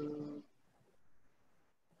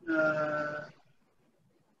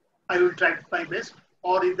I will try my best.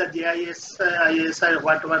 Or if the JIS, IASR,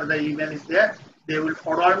 whatever the email is there, they will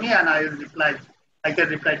forward me and I will reply. I can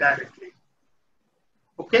reply directly.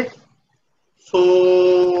 Okay.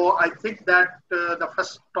 So I think that the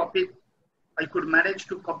first topic I could manage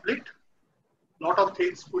to complete. Lot of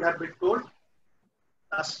things could have been told.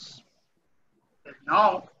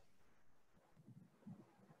 Now,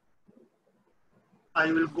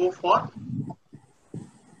 I will go for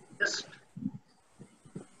just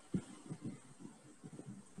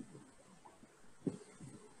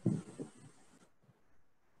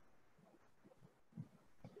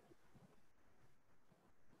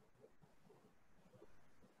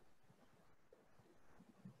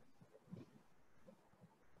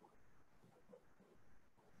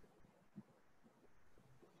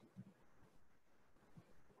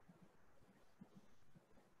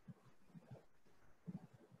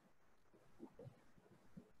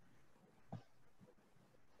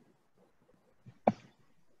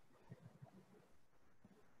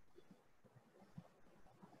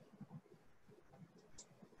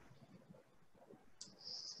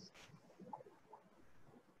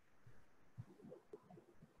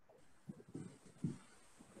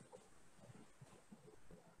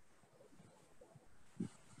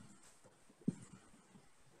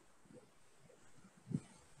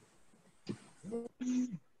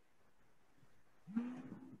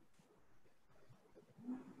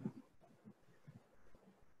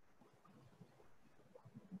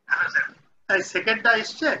second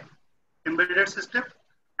আসছে embedded system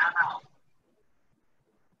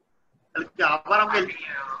কালকে আবার আমাকে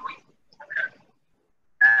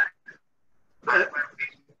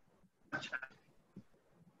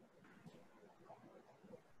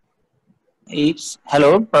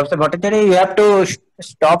Hello, Professor Bhattacharya, you have to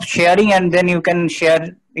stop sharing and then you can share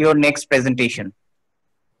your next presentation.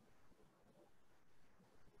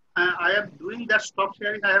 I am doing that stop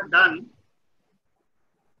sharing I have done.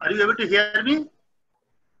 Are you able to hear me?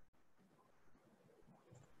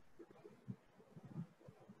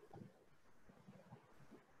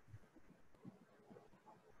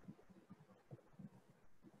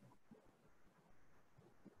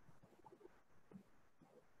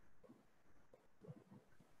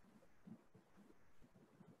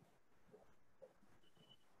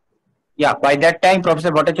 Yeah, by that time,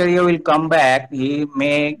 Professor Bhattacharya will come back. He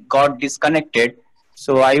may got disconnected.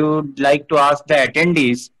 So I would like to ask the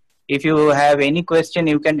attendees, if you have any question,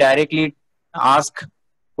 you can directly ask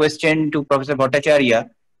question to Professor Bhattacharya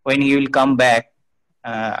when he will come back.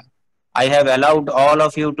 I have allowed all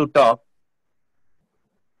of you to talk.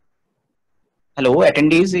 Hello,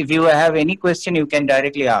 attendees, if you have any question, you can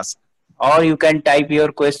directly ask. Or you can type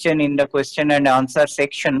your question in the question and answer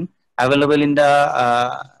section available in the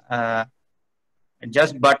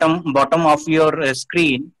just bottom of your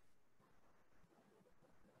screen.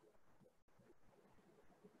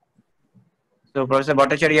 So Professor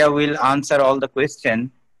Bhattacharya will answer all the questions.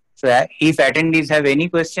 So if attendees have any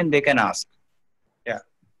question, they can ask. Yeah.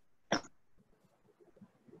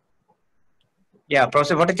 Yeah,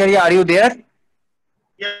 Professor Bhattacharya, are you there?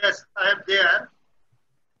 Yes, I am there.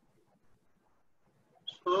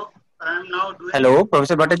 So I am now doing. Hello,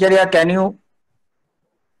 Professor Bhattacharya, can you?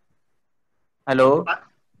 Hello,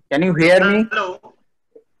 can you hear me? Hello.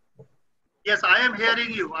 Yes, I am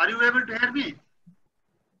hearing you. Are you able to hear me?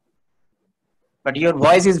 But your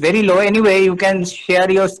voice is very low. Anyway, you can share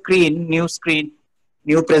your screen,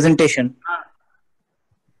 new presentation.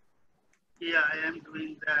 Yeah, I am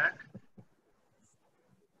doing that.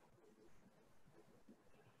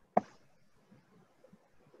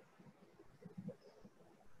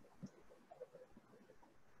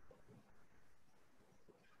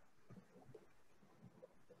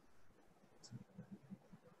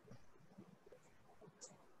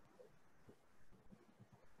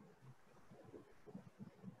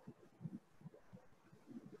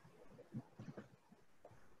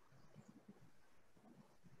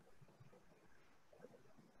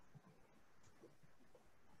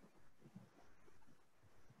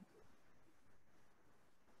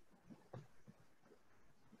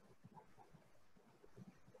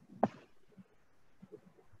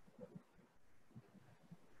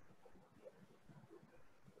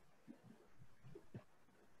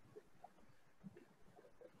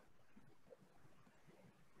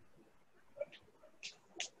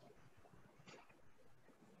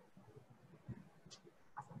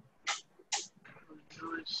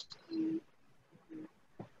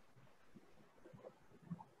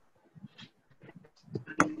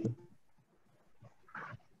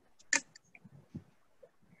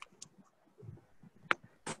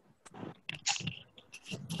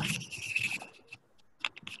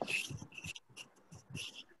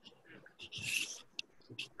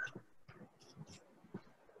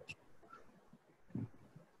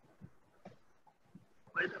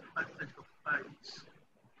 By the files.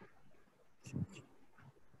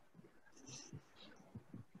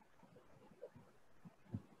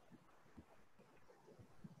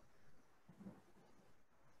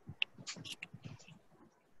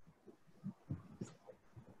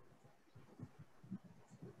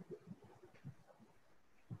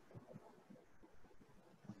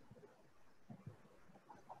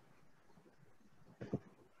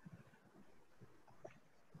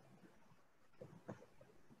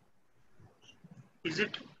 Is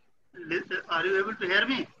it, are you able to hear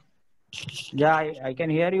me? Yeah, I can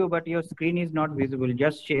hear you, but your screen is not visible.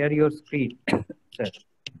 Just share your screen, sir.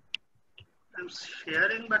 I'm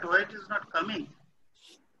sharing, but why it is not coming?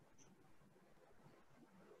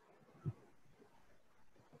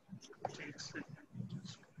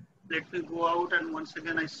 Let me go out and once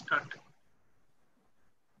again I start.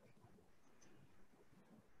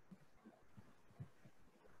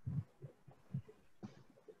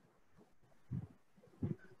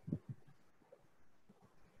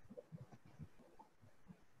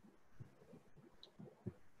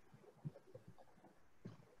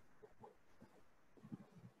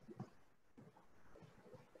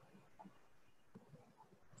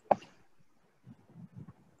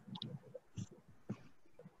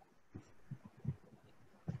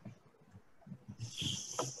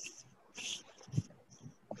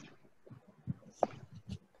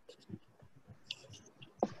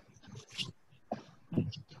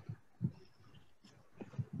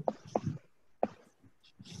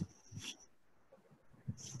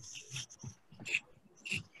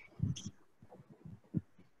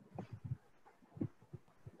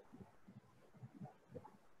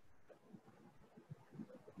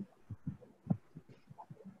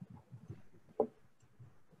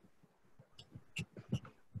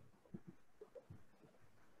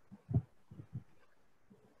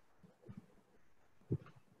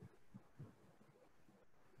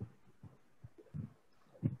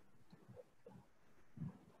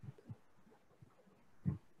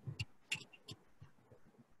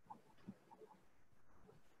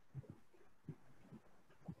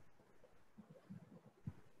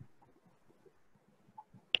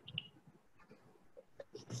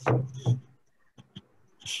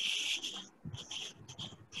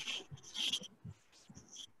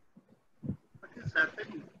 What is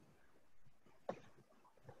happening?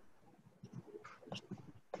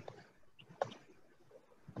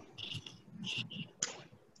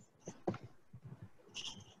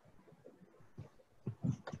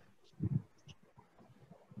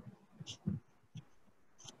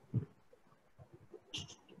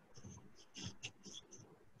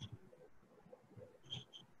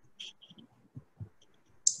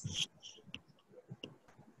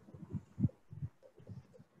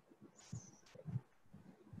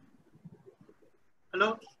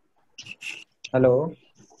 Hello? Hello.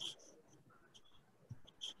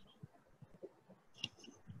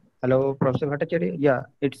 Hello, Professor Bhattacharya. Yeah,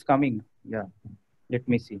 it's coming. Yeah, let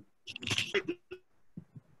me see.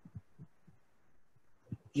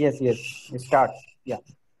 Yes, yes. Start. Yeah.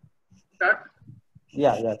 Start?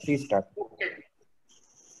 Yeah. Please start. Okay.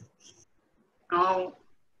 Now,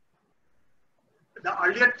 the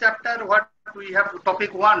earlier chapter, what we have,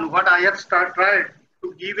 topic 1, what I have tried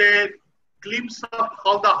to give a glimpse of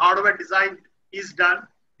how the hardware design is done,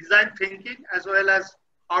 design thinking, as well as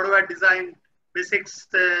hardware design basics,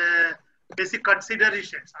 basic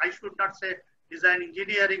considerations. I should not say design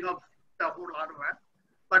engineering of the whole hardware,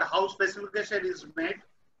 but how specification is made,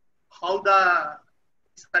 how the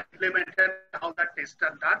is implemented, how the tests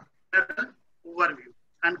are done, level overview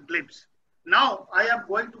and glimpse. Now I am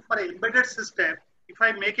going to for an embedded system. If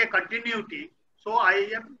I make a continuity, so I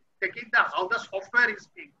am taking the how the software is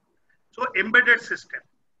being. So embedded system.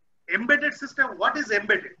 Embedded system. What is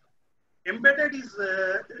embedded? Embedded is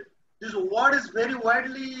this word is very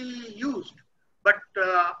widely used, but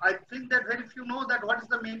I think that very few know that what is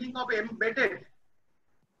the meaning of embedded.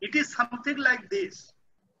 It is something like this: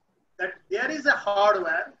 that there is a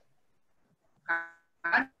hardware,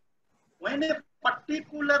 and when a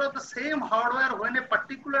particular of the same hardware, when a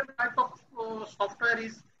particular type of software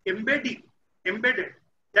is embedded,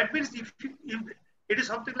 that means if it is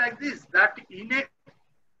something like this, that in a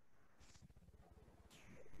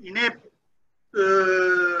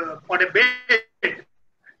on a bed,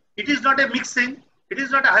 it is not a mixing, it is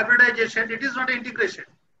not a hybridization, it is not an integration,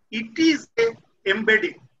 it is a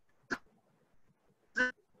embedding,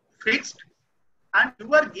 fixed, and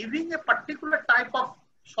you are giving a particular type of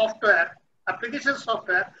software, application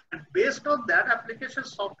software, and based on that application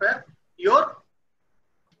software,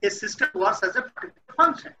 a system works as a particular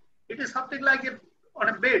function. It is something like on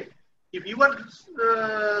a bed. If you are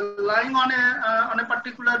lying on a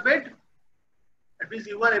particular bed, that means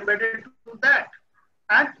you are embedded to that,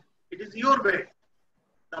 and it is your bed.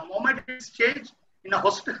 The moment it is changed in a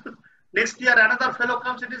hospital, next year another fellow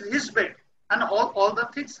comes, it is his bed, and all the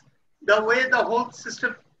things, the way the whole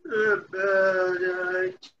system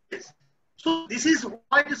changes. So this is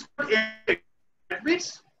why it is called embedded. That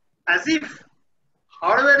means as if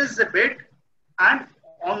hardware is a bed, and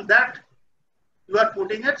on that you are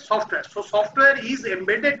putting a software. So software is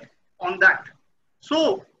embedded on that.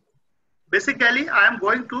 So basically, I am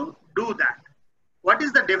going to do that. What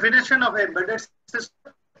is the definition of embedded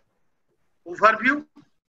system? Overview,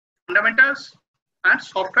 fundamentals, and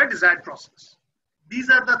software design process. These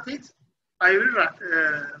are the things I will.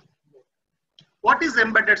 What is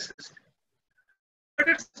embedded system?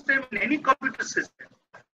 Embedded system in any computer system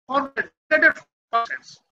or embedded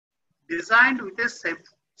functions designed with a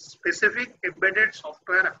specific embedded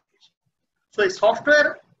software application. So a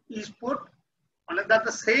software is put on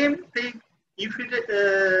the same thing. If it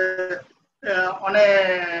on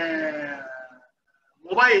a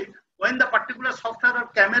mobile, when the particular software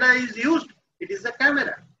of camera is used, it is a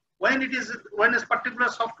camera. When a particular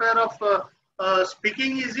software of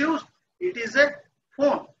speaking is used, it is a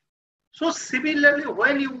phone. So similarly,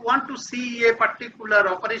 when you want to see a particular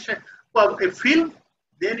operation of a film,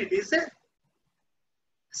 then it is a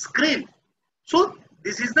screen. So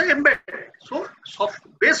this is the embedded. So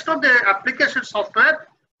based on the application software,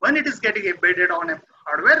 when it is getting embedded on a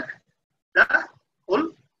hardware, the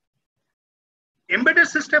whole embedded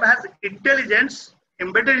system has intelligence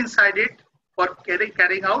embedded inside it for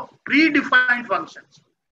carrying out predefined functions.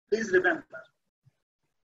 Please remember,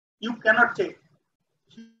 you cannot change.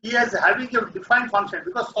 He is having a defined function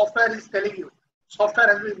because software is telling you. Software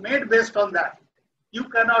has been made based on that. You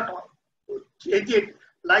cannot change it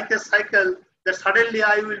like a cycle that suddenly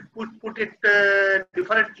I will put it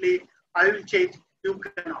differently, I will change. You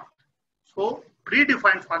cannot. So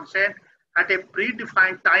predefined function at a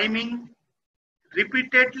predefined timing,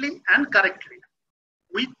 repeatedly and correctly,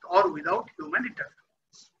 with or without human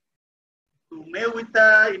interference. To make with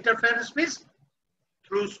the interference means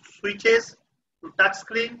through switches, to touch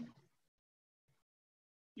screen,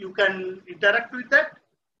 you can interact with that.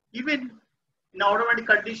 Even in automatic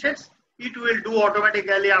conditions, it will do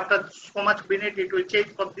automatically after so much minute, it will change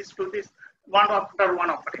from this to this, one after one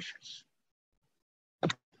operations.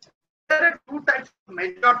 There are two types of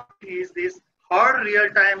major is this hard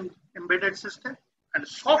real-time embedded system and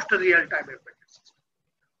soft real-time embedded system.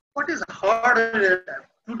 What is hard real-time?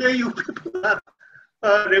 Today you people are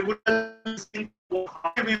regularly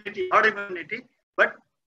hard immunity, but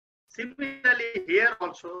similarly here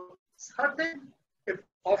also certain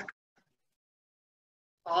software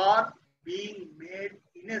are being made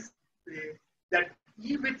in a way that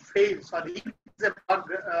if it fails or if it's a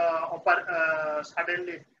bug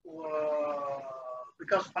suddenly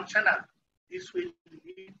becomes functional, this will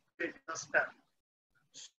lead to a disaster.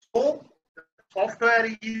 So the software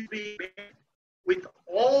is being made with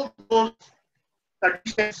all those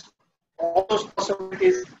conditions, all those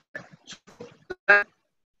possibilities.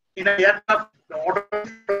 In a aircraft, the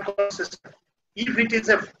automatic system, if it is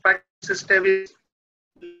a practice system, is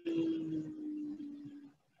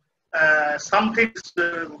something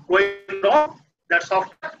going wrong, that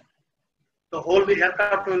software, the whole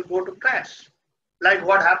aircraft will go to crash. Like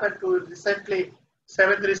what happened to recently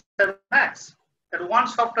 737 MAX. That one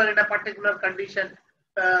software in a particular condition,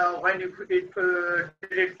 when it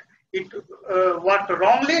worked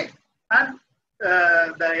wrongly, and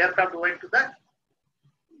the aircraft went to the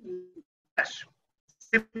crash.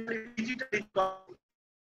 Simply digital.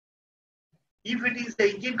 If it is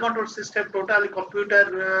the engine control system, totally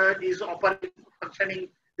computer is operating, functioning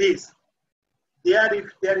this.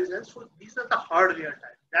 If there is a, so these are the hard real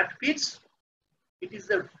time. That means it is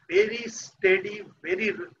a very steady,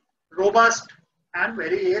 very robust, and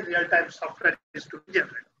very real time software is to be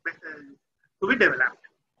developed.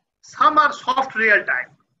 Some are soft real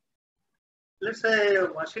time. Let's say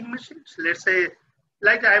washing machines. Let's say,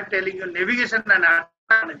 like I am telling you, navigation and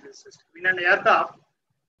management system in an aircraft.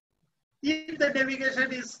 If the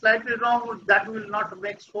navigation is slightly wrong, that will not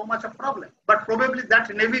make so much a problem. But probably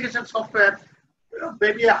that navigation software,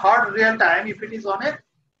 maybe a hard real time, if it is on a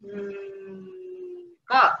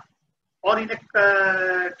car or in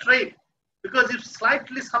a train, because if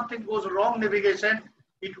slightly something goes wrong navigation,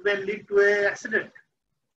 it will lead to an accident.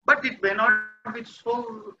 But it may not be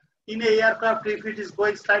so in a aircraft if it is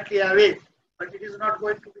going slightly away, but it is not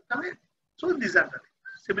going to become away. So these are the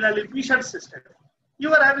things. Similarly, mission system.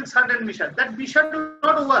 You are having certain mission. That mission will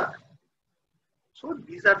not work. So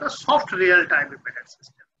these are the soft real-time embedded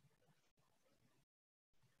system.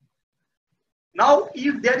 Now,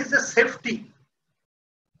 if there is a safety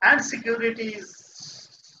and security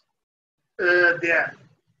is there,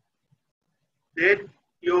 then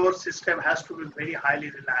your system has to be very highly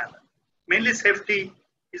reliable. Mainly safety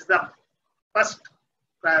is the first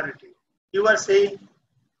priority. You are saying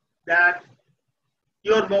that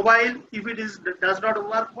your mobile, if it does not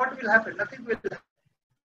work, what will happen? Nothing will happen.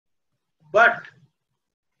 But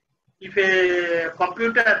if a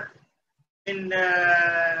computer in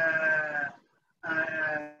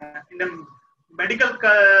medical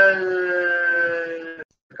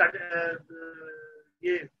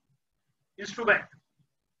instrument,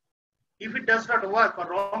 if it does not work or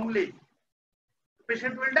wrongly, the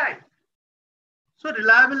patient will die. So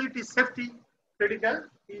reliability, safety, critical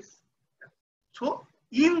is. So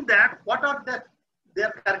in that, what are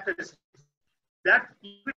their characteristics? That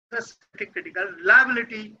if it is safety critical,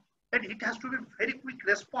 reliability, then it has to be very quick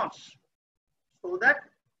response, so that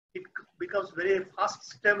it becomes very fast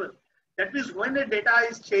stable. That means when the data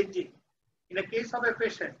is changing, in a case of a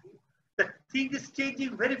patient, the thing is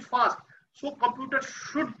changing very fast. So computer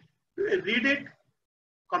should read it,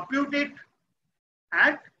 compute it,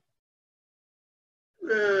 and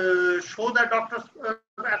show the doctors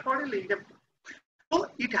accordingly. So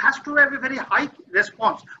it has to have a very high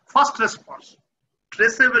response, fast response,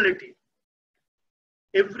 traceability.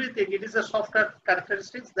 Everything, it is a software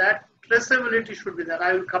characteristics that traceability should be there.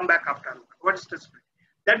 I will come back after. What is traceability?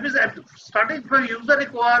 That means starting from user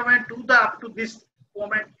requirement to the up to this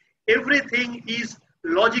moment, everything is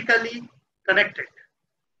logically connected.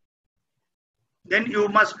 Then you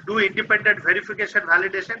must do independent verification,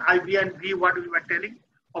 validation, IV and V, what we were telling,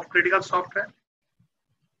 of critical software.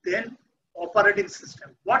 Then operating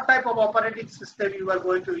system. What type of operating system you are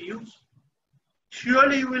going to use?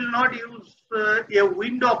 Surely you will not use a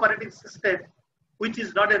window operating system, which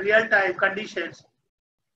is not a real-time conditions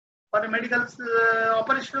for a medical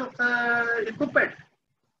operational equipment.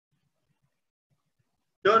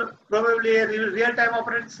 There probably a real-time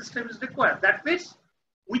operating system is required. That means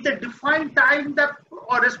with a defined time that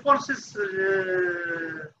or response is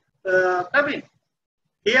coming.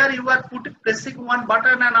 Here you are pressing one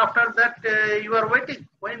button, and after that you are waiting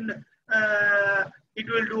when it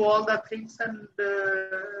will do all the things, and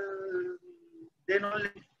then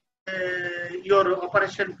only your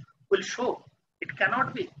operation will show. It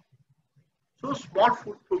cannot be. So small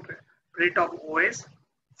footprint of OS,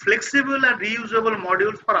 flexible and reusable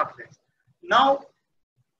modules for updates. Now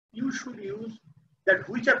you should use that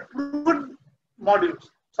which are proven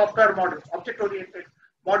modules, software modules, object-oriented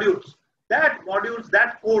modules. That modules,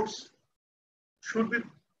 that codes should be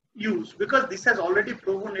used because this has already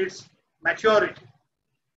proven its maturity.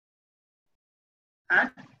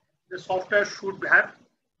 And the software should have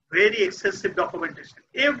very excessive documentation.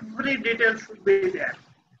 Every detail should be there.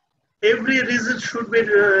 Every reason should be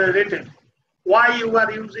written. Why you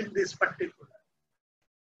are using this particular.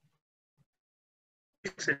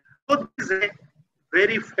 So this is a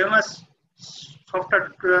very famous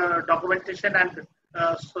software documentation and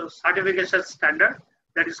certification standard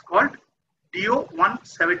that is called DO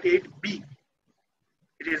 178B.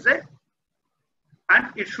 It is a,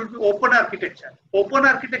 and it should be open architecture. Open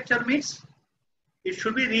architecture means it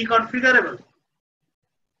should be reconfigurable,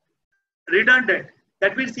 redundant.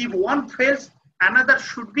 That means if one fails, another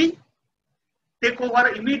should be take over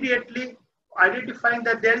immediately, identifying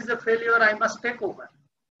that there is a failure, I must take over.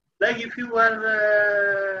 Like if you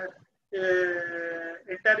are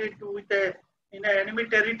enter into with in an enemy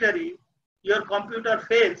territory, your computer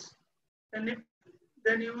fails, then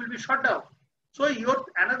you will be shut down. So your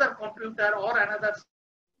another computer or another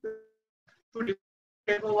should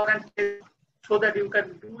take over and take, so that you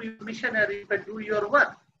can do your missionary, you can do your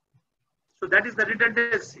work. So that is the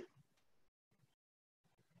redundancy.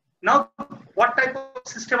 Now, what type of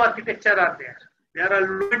system architecture are there? There are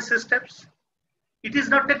load systems. It is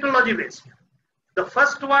not technology based. The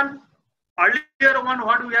first one, earlier one,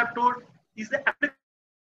 what we have told is the application.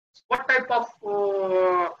 What type of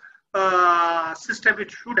system it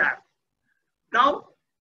should have. Now,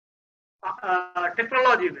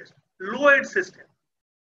 technology based, low end system.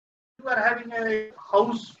 You are having a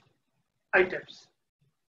house items.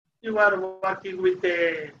 You are working with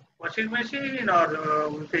a washing machine or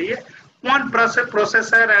with a one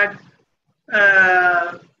processor, and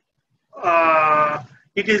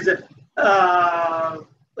it is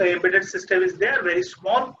embedded system is there, very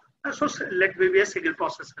small. So let me be a single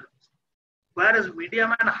processor. Whereas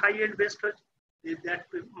medium and high end based is that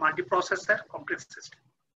multi-processor complex system.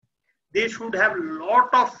 They should have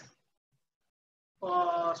lot of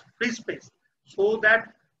free space, so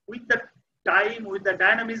that with the time, with the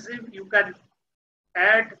dynamism, you can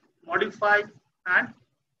add, modify, and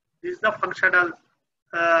this is the functional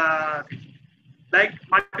like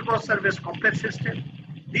multiprocessor based complex system.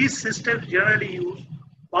 These systems generally use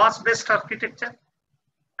bus based architecture,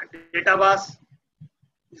 data bus,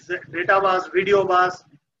 video bus,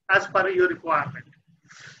 as per your requirement,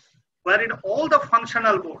 wherein all the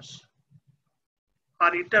functional boards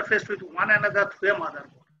are interfaced with one another through a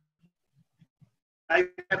motherboard.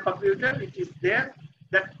 Like a computer, it is there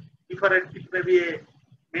that different, it may be a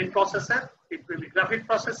main processor, it may be graphic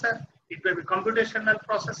processor, It may be computational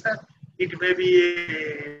processor. It may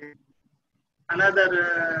be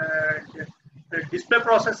another display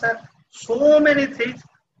processor. So many things,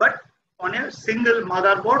 but on a single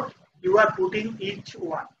motherboard, you are putting each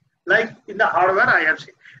one. Like in the hardware, I have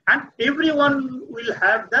seen, and everyone will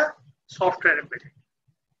have the software embedded.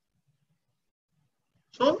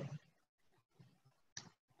 So,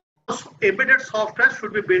 embedded software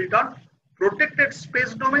should be built on protected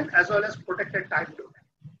space domain as well as protected time domain.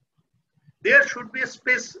 There should be a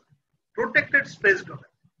protected space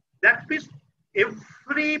domain. That means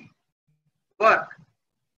every work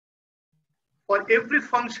for every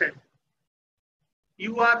function,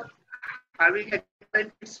 you are having a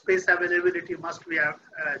space availability must be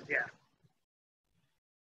there.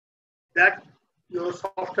 That your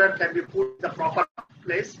software can be put in the proper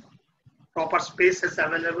place, proper space is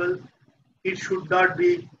available. It should not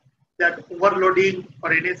be that overloading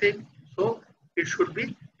or anything. So it should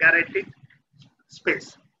be guaranteed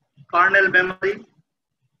space. Kernel memory,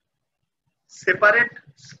 separate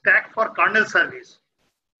stack for kernel service.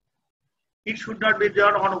 It should not be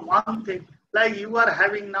done on one thing. Like you are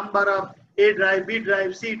having number of A drive, B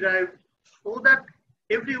drive, C drive, so that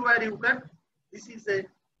everywhere you can, this is a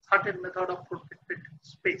certain method of protected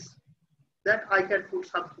space that I can put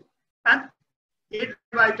something. And A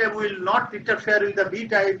drive item will not interfere with the B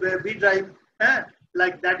drive,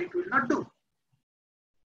 like that it will not do.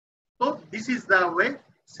 So this is the way,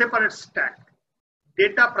 separate stack.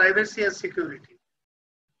 Data privacy and security.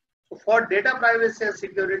 So for data privacy and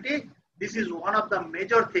security, this is one of the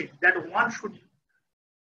major things that one should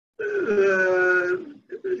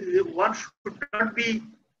not be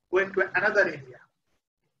going to another area.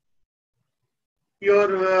 Your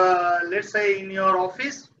let's say in your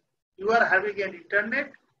office, you are having an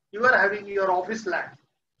internet, you are having your office LAN.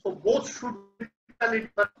 So both should be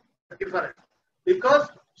different, because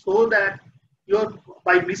so that your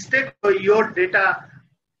by mistake your data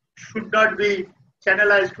should not be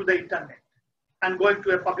channelized to the internet and going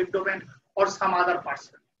to a public domain or some other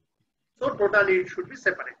person. So totally it should be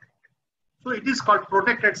separated. So it is called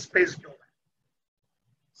protected space domain.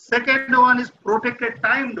 Second one is protected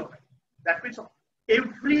time domain. That means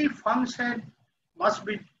every function must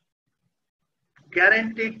be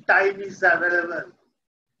guaranteed time is available.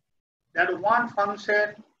 That one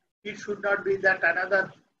function, it should not be that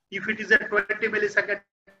another. If it is a 20 millisecond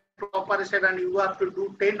operation and you have to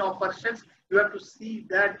do 10 operations, you have to see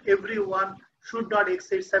that everyone should not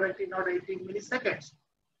exceed 17 or 18 milliseconds.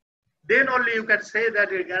 Then only you can say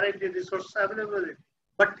that a guaranteed resource availability.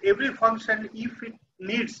 But every function, if it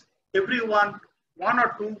needs everyone 1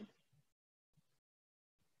 or 2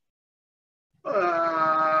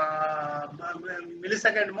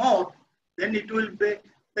 millisecond more, then it will be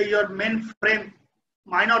your main frame,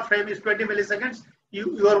 minor frame is 20 milliseconds.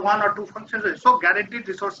 Your 1 or 2 functions. So guaranteed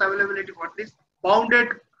resource availability for this.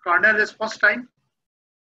 Bounded kernel response time,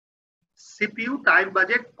 CPU time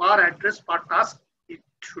budget per address per task, it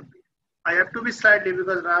should be. I have to be slightly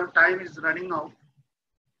because now time is running out.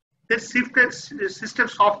 This system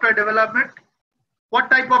software development. What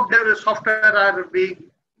type of software are being?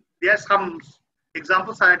 There are some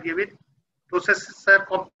examples I have given. Processor,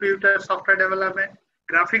 computer software development,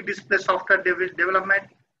 graphic display software development,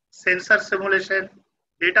 sensor simulation,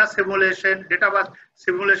 data simulation,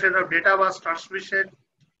 simulation of data bus transmission,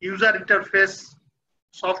 user interface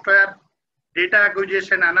software, data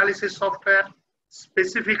acquisition analysis software,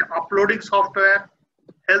 specific uploading software,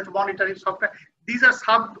 health monitoring software. These are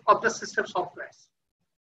some of the system softwares.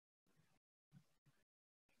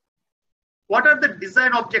 What are the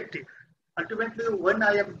design objectives? Ultimately, when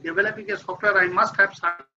I am developing a software, I must have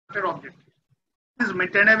certain objectives. This is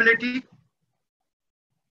maintainability.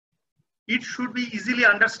 It should be easily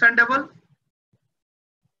understandable,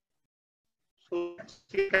 so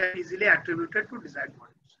it can easily attributed to design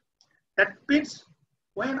modules. That means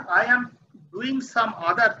when I am doing some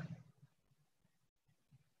other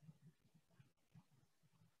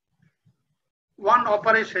one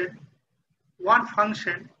operation, one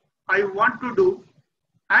function I want to do,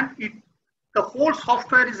 and the whole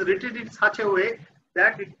software is written in such a way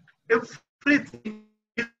that everything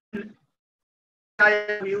I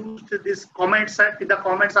have used this comments, in the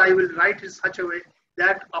comments I will write in such a way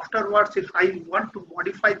that afterwards if I want to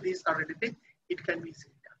modify this or anything, it can be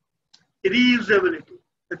easily done. Reusability.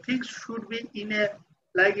 The things should be in a,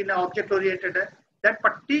 like in an object oriented, that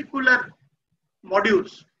particular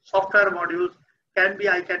modules, software modules can be,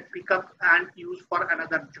 I can pick up and use for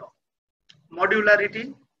another job.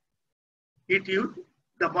 Modularity.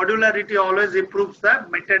 The modularity always improves the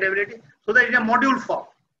maintainability, so that in a module form.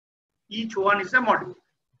 Each one is a module.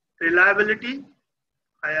 Reliability,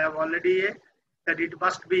 I have already that it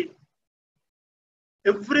must be,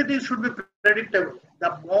 everything should be predictable.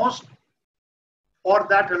 The most, for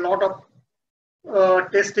that a lot of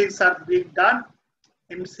testings are being done,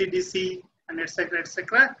 MCDC and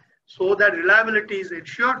etc., so that reliability is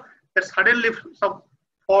ensured, that suddenly some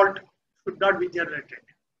fault should not be generated.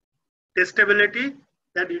 Testability,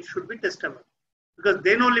 that it should be testable, because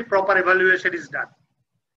then only proper evaluation is done.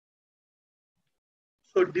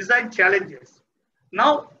 So design challenges.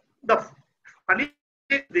 Now the funny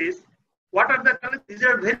thing is, what are the challenges? These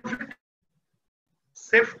are very different.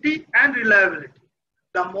 Safety and reliability.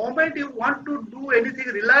 The moment you want to do anything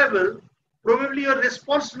reliable, probably your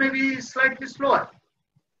response may be slightly slower.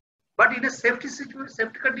 But in a safety situation,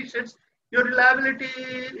 safety conditions, your reliability,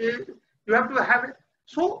 you have to have it.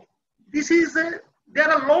 So this is there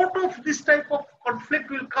are a lot of this type of conflict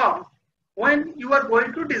will come when you are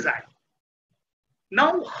going to design.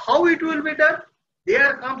 Now, how it will be done?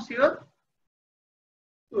 There comes your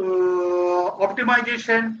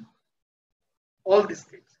optimization, all these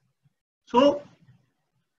things. So,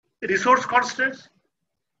 resource constraints.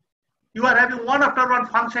 You are having one after one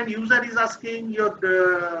function, user is asking,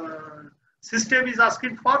 your system is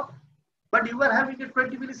asking for, but you are having a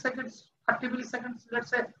 20 milliseconds, 30 milliseconds, let's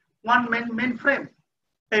say one main frame,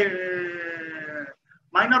 a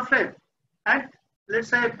minor frame, and let's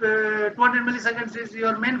say 200 milliseconds is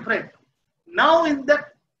your main frame. Now in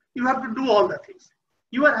that, you have to do all the things.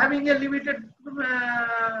 You are having a limited,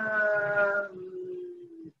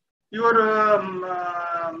 your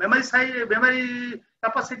memory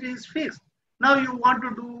capacity is fixed. Now you want to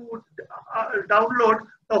do download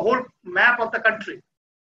the whole map of the country.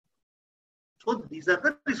 So these are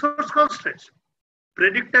the resource constraints,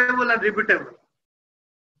 predictable and repeatable.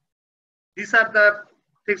 These are the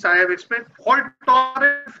things I have explained. Fault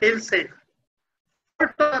tolerant, fail safe.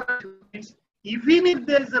 Fault tolerant means even if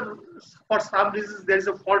there is a, for some reasons there is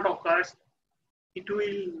a fault occurs, it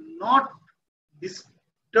will not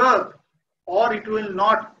disturb or it will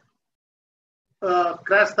not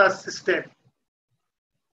crash the system.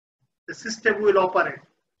 The system will operate.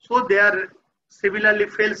 So they are similarly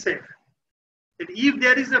fail safe. That if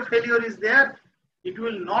there is a failure is there, it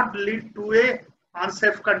will not lead to a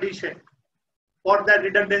unsafe condition. For that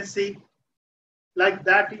redundancy, like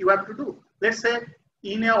that you have to do. Let's say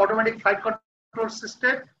in an automatic flight control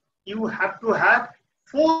system, you have to have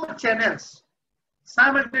 4 channels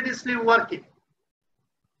simultaneously working.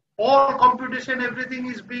 All computation, everything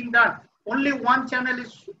is being done. Only one channel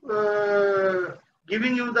is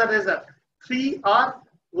giving you the result. 3 are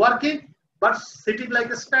working but sitting like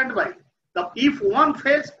a standby. If one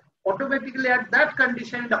fails, automatically at that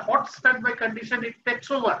condition, in the hot standby condition, it takes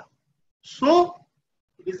over. So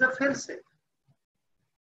it is a fail safe.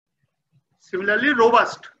 Similarly,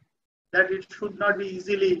 robust, that it should not be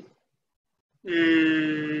easily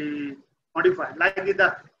modified, like in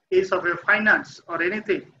the case of a finance or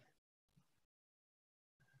anything.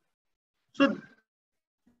 So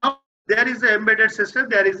now there is an embedded system,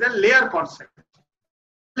 there is a layer concept.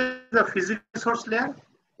 There is a physical resource layer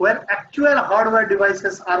where actual hardware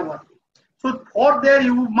devices are working. So for there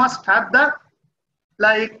you must have the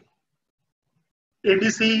like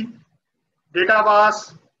ADC, data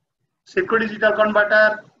bus, secure digital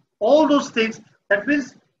converter, all those things. That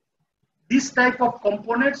means this type of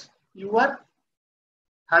components you are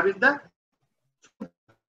having the.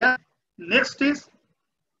 Next is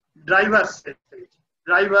driver stage,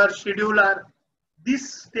 driver, scheduler.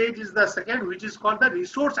 This stage is the second, which is called the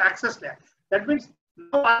resource access layer. That means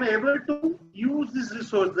now I am able to use this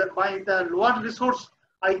resource. That by the lower resource,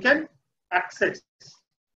 I can access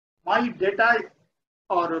my data,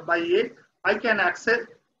 or by it, I can access,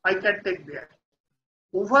 I can take there.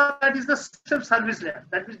 Over that is the system service layer.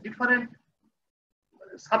 That is different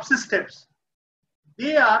subsystems.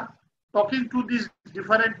 They are talking to these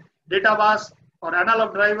different data bus or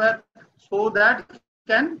analog driver, so that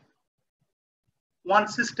can one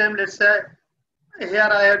system, let's say here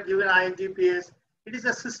I have given INGPS, it is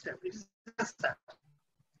a system, it is a system.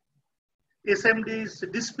 SMD's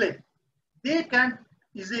display, they can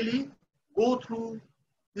easily go through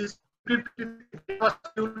this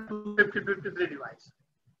 5053 device.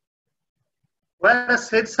 Whereas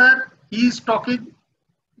sensor, he is talking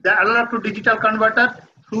the analog to digital converter,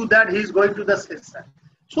 through that he is going to the sensor.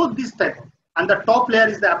 So this type of, and the top layer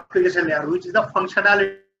is the application layer, which is the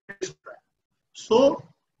functionality. So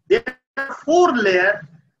there are 4 layers,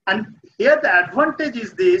 and here the advantage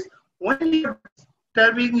is this: when you are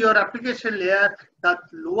disturbing your application layer, the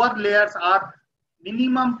lower layers are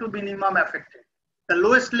minimum to minimum affected. The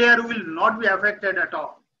lowest layer will not be affected at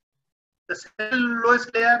all. The second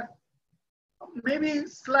lowest layer, maybe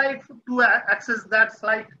slide to access that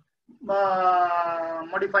slide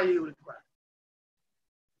modify you require.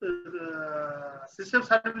 System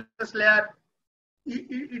services layer,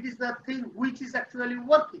 it is the thing which is actually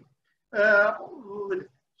working.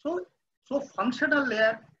 So functional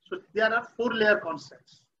layer, so there are 4 layer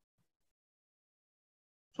concepts.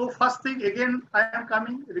 So first thing, again, I am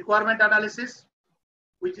coming requirement analysis,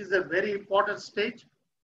 which is a very important stage.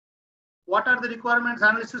 What are the requirements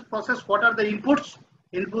analysis process? What are the inputs?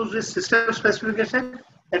 Inputs is system specification,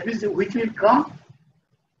 that means which will come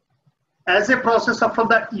as a process of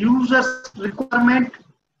the user's requirement.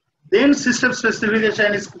 Then system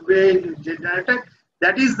specification is being generated.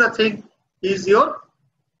 That is the thing, is your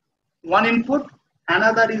one input.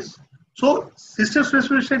 Another is, so system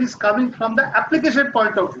specification is coming from the application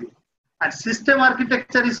point of view, and system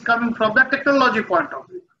architecture is coming from the technology point of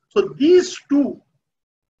view. So these two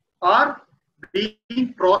are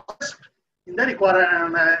being processed in the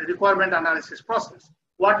requirement analysis process.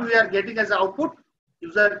 What we are getting as output,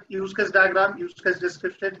 user use case diagram, use case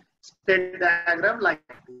description, state diagram, like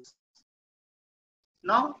this.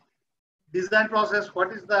 Now, design process,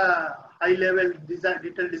 what is the high level design,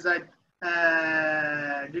 detailed design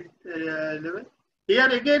level? Here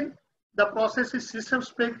again, the process is system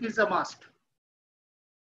spec is a must.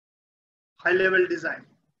 High level design.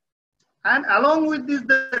 And along with this,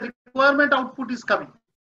 the requirement output is coming.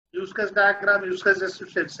 Use case diagram, use case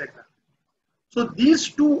description, etc. So these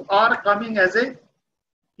two are coming as a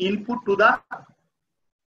input to the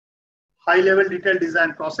high level detailed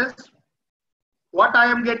design process. What I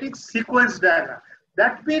am getting, sequence diagram.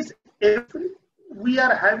 That means we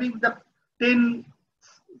are having the 10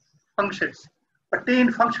 functions,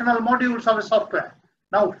 10 functional modules of a software.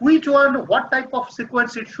 Now, which one, what type of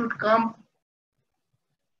sequence it should come?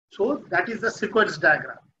 So that is the sequence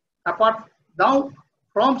diagram. Apart now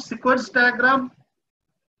from sequence diagram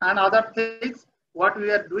and other things, what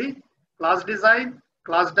we are doing, class design,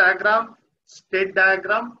 class diagram, state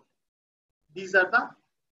diagram, these are the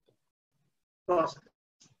process.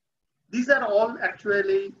 These are all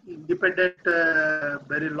actually independent,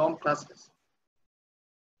 very long classes.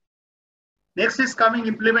 Next is coming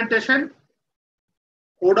implementation,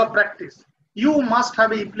 code of practice. You must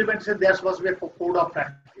have an implementation, there must be a code of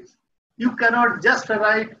practice. You cannot just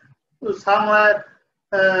write somewhere,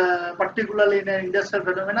 particularly in an industrial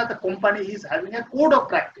phenomena, the company is having a code of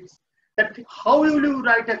practice. That how will you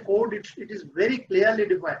write a code? It is very clearly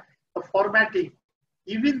defined. The formatting,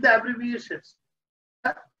 even the abbreviations,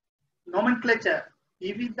 nomenclature,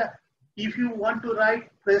 even the, if you want to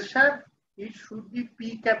write pressure, it should be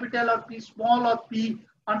P capital or P small or P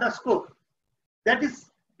underscore. That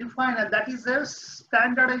is defined, and that is a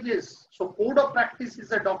standardize. So code of practice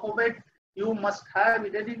is a document you must have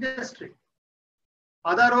in an industry.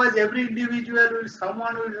 Otherwise, every individual will,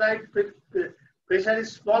 someone will write pressure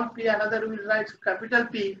is small p, another will write capital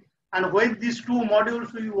P, and when these two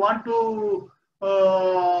modules we want to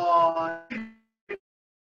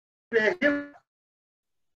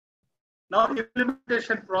now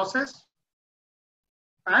implementation process,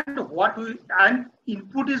 and what we, and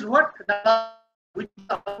input is what, which is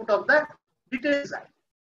the output of the detailed design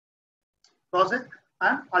process,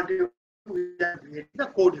 and ultimately we are creating the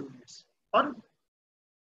code units or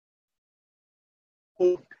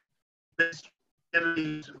code based.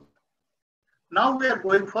 Now we are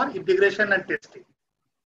going for integration and testing.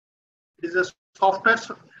 It is a software.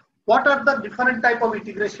 What are the different type of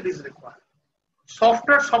integration is required?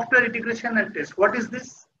 Software integration and test. What is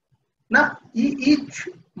this? Now each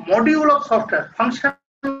module of software, functional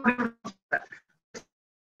module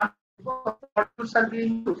of software, modules are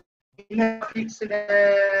being used in a fix, in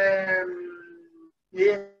a,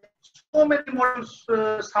 so many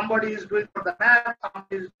modules. Somebody is doing for the map,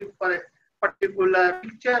 somebody is doing for a particular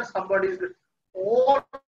picture, somebody is doing, all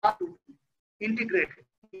are integrated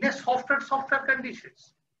in a software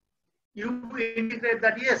conditions. You integrate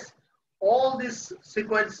that, yes, all this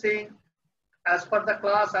sequencing as per the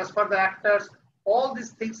class, as per the actors, all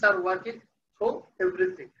these things are working. So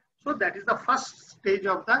everything. So that is the first stage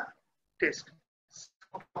of the test,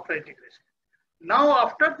 software integration. Now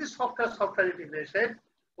after this software integration,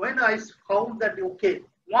 when I found that okay,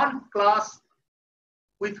 one class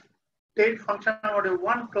with 10 functional module,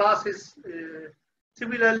 one class is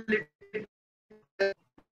similarly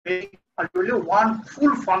one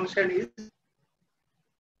full function is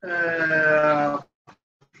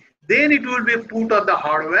then it will be put on the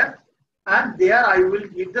hardware, and there I will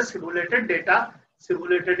give the simulated data,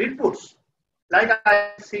 simulated inputs, like I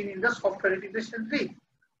have seen in the software integration tree.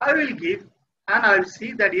 I will give, and I will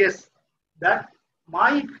see that yes, that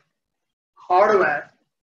my hardware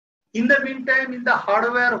In the meantime, in the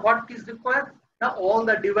hardware, what is required? Now, all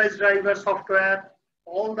the device driver software,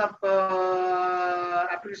 all the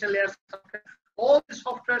application layer software, all the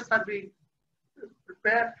softwares are being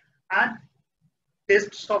prepared and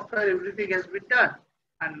test software, everything has been done.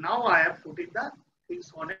 And now I am putting the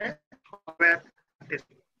things on a hardware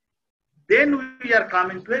testing. Then we are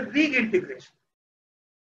coming to a rig integration.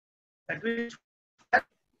 That means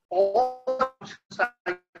all the functions are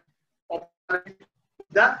operating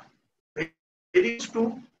the various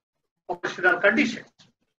two operational conditions.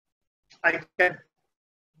 I can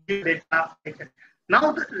give data.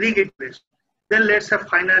 Now the rig integration. Then let's say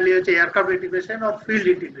finally aircraft integration or field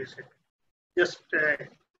integration. Just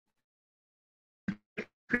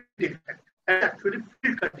actually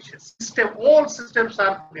field conditions. All systems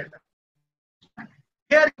are together.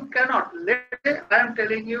 Here you cannot. Let's say I am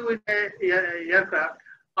telling you in an aircraft,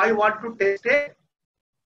 I want to test a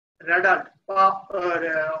radar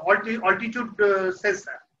altitude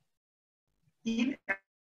sensor. In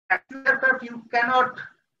actual aircraft, you cannot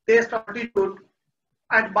test altitude,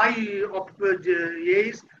 and my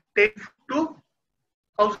is 10 to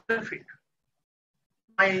 1,000 feet.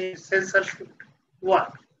 My sensor should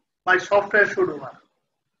work. My software should work.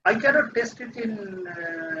 I cannot test it in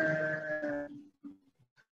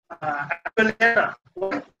actual aircraft.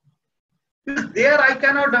 Why? Because there I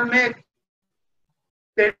cannot make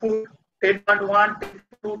 10 foot, 10.1,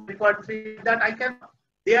 10.2, 10.3. That I can.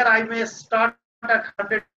 There I may start at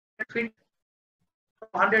 100 feet,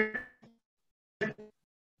 100,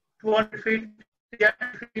 200 feet,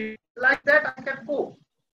 300 feet. Like that I can go.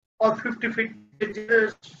 Or 50 feet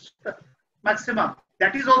maximum.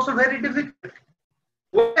 That is also very difficult.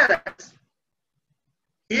 Whereas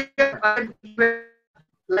here I can give it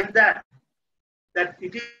like that. That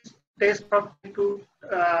it is test from 10 to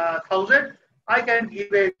 1,000. I can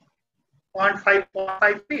give a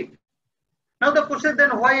 0.5 feet. Now the question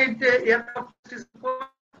then, why the aircraft test is required?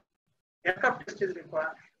 Aircraft test is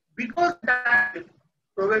required because that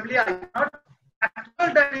probably I cannot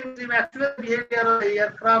actual dynamism, actual behavior of the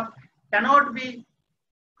aircraft cannot be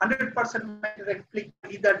 100% replicate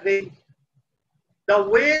either way. The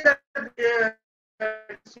way that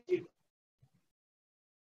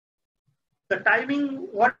the timing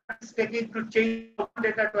what is taking to change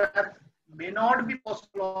data to Earth may not be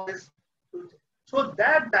possible. So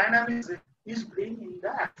that dynamism is being in the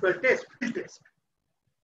actual test, field test.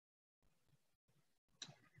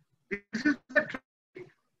 This is the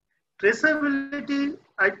traceability.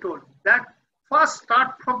 I told that first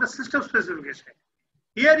start from the system specification.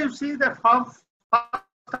 Here you see the first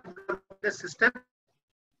the system.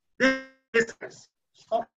 This is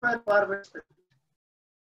software requirement specification.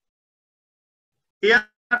 Here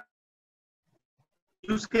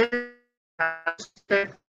use case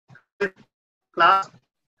class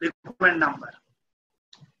requirement number.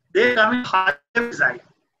 They come in high design,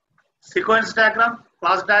 sequence diagram,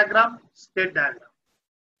 class diagram, state diagram.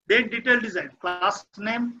 Then detailed design, class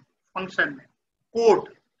name, function name, code.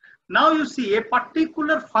 Now you see a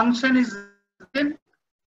particular function is in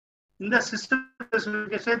the system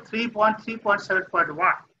specification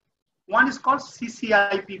 3.3.7.1. One is called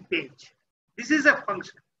CCIP page. This is a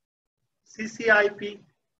function. CCIP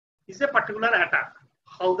is a particular attack,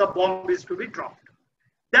 how the bomb is to be dropped.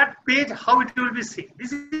 That page, how it will be seen.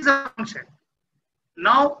 This is a function.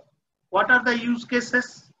 Now, what are the use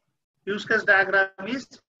cases? Use case diagram is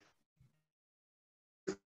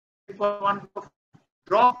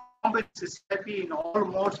drop with CCIP in all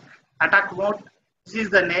modes, attack mode. This is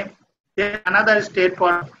the name. Then another state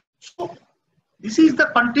for. So this is the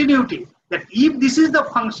continuity. That if this is the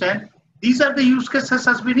function, these are the use cases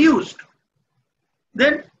has been used.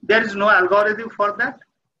 Then there is no algorithm for that.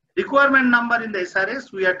 Requirement number in the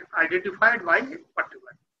SRS we are identified by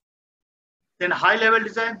particular. Then high level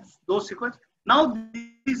design, those sequence. Now this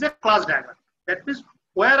is a class diagram. That means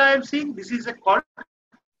where I am seeing this is a call.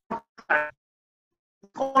 As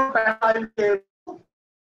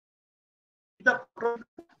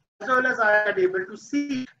well as I am able to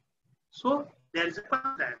see. So there is a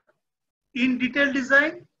class diagram. In detailed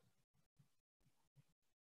design,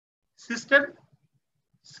 system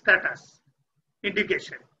status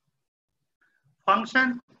indication,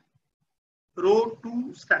 function row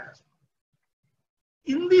 2 status.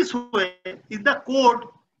 In this way is the code.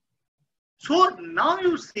 So now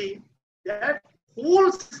you see that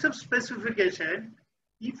whole system specification,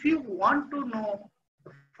 if you want to know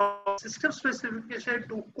from system specification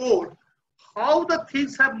to code, how the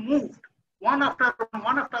things have moved one after one,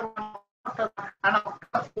 one after one, after and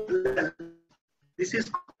after. This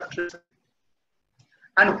is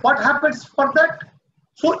and what happens for that?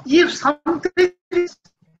 So if something is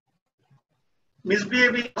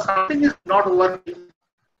misbehaving, something is not working,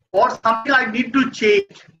 or something I need to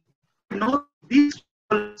change. You know, this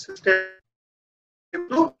system,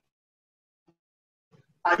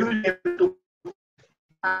 I will be able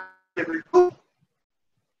to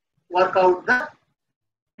work out the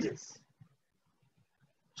changes.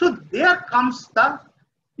 So there comes the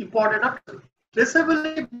important of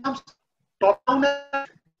traceability becomes top-down,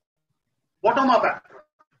 bottom-up approach.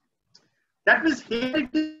 That means here it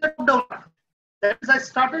is a top-down. That is, I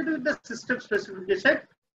started with the system specification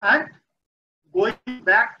and going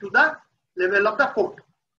back to the level of the code.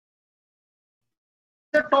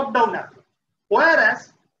 The top-down approach.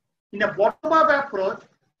 Whereas in a bottom-up approach,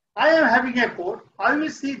 I am having a code. I will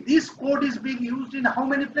see this code is being used in how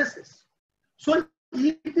many places. So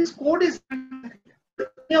if this code is,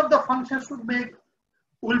 any of the functions will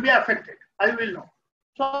be affected. I will know.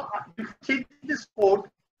 So if I change this code,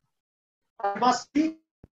 I must see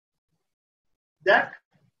that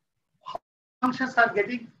functions are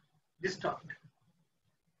getting disturbed.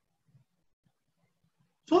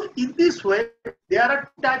 So in this way, there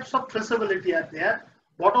are two types of traceability are there,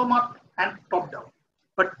 bottom up and top down.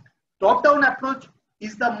 But top down approach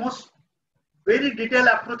is the most very detailed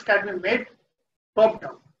approach can be made top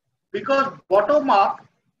down, because bottom up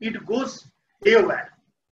it goes haywire,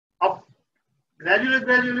 up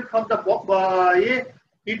gradually from the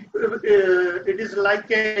it is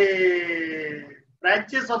like a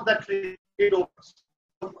branches of the tree. It opens.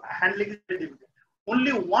 Handling is very difficult.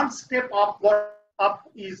 Only one step up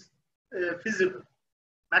is feasible.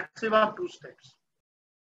 Maximum 2 steps.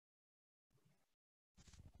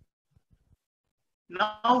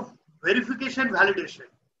 Now verification, validation.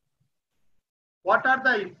 What are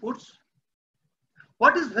the inputs?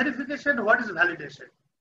 What is verification? What is validation?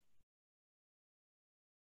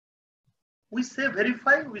 We say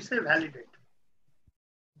verify, we say validate.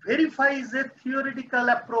 Verify is a theoretical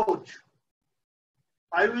approach.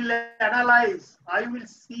 I will analyze, I will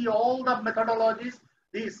see all the methodologies,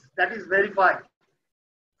 that is verified.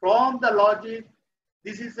 From the logic,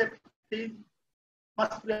 this is a thing,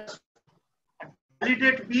 must be.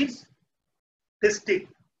 Validate means testing.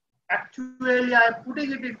 Actually, I am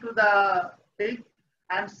putting it into the thing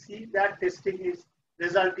and see that testing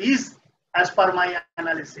result is as per my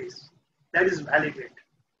analysis. That is validate.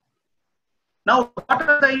 Now, what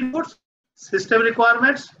are the inputs? System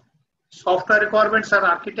requirements, software requirements are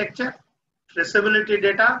architecture, traceability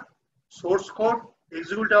data, source code,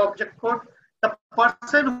 executive object code. The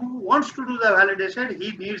person who wants to do the validation,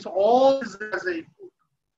 he needs all this as an input.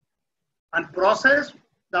 And process,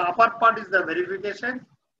 the upper part is the verification.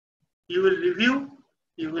 He will review,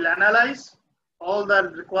 he will analyze all the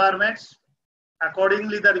requirements.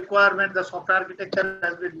 Accordingly, the requirement, the software architecture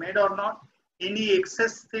has been made or not. Any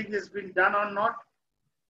excess thing has been done or not.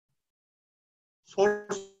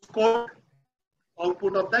 Source code,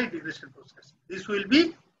 output of the integration process. This will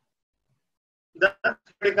be the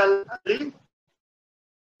critical link.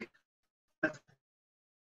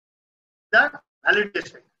 The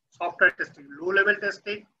validation, software testing, low-level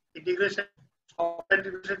testing, integration, software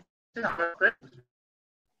integration,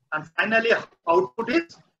 and finally, output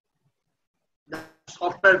is the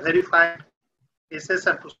software verified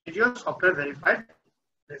SSR procedure, software verified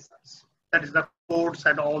results. That is the codes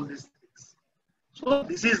and all these things. So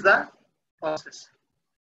this is the process.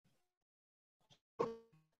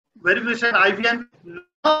 Verification IVN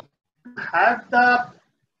have the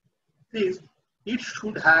things. It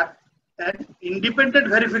should have an independent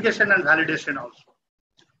verification and validation also,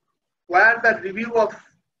 where the review of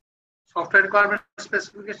software requirement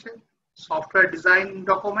specification, software design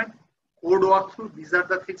document, code walkthrough, these are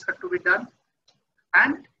the things that have to be done.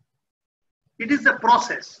 And it is a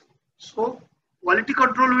process. So quality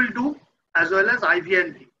control will do as well as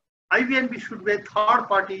IVNB. IVNB should be a third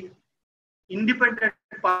party, independent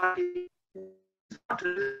party, who is not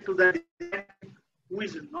related to the design, who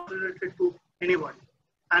is not related to anyone.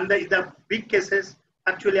 And the big cases,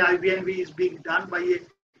 actually IVNB is being done by a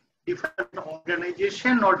different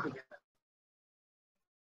organization altogether.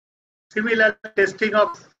 Similar testing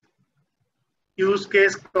of use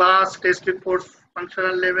case, class, test reports,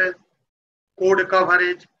 functional level, code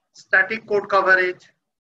coverage, static code coverage,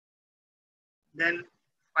 then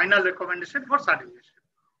final recommendation for certification.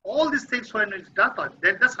 All these things when it's done,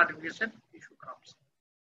 then the certification issue comes.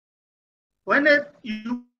 When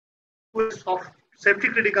you use safety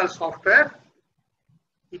critical software,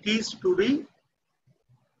 it is to be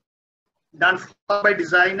done by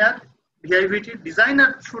designer, DIVT.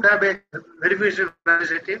 Designer should have a verification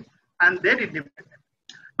representative and then independent.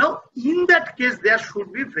 Now, in that case, there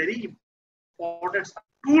should be very important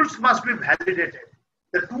tools must be validated.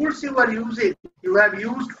 The tools you are using, you have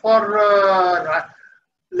used for,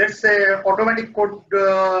 let's say, automatic code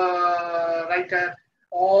writer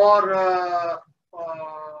or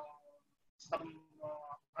some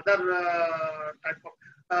other type of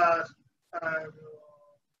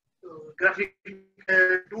graphic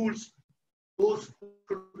tools. Those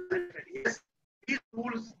yes, these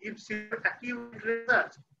tools gives you accurate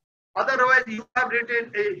results. Otherwise, you have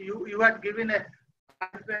written you had given a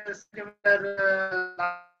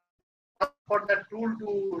for that tool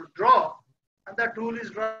to draw, and the tool is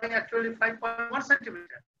drawing actually 5.1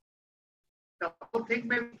 centimeter. The whole thing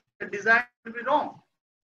may be, the design will be wrong,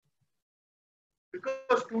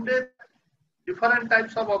 because today different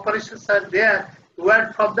types of operations are there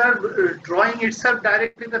where from the drawing itself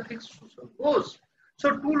directly the thing goes.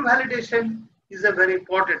 So tool validation is a very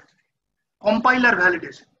important thing. Compiler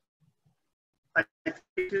validation. I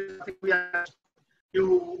think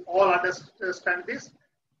you all understand this,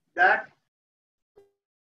 that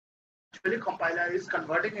actually compiler is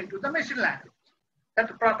converting into the machine language.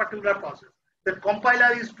 That particular process. The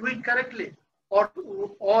compiler is doing correctly, or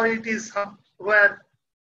it is somewhere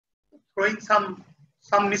throwing some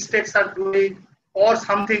mistakes are doing, or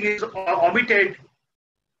something is omitted,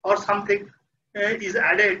 or something is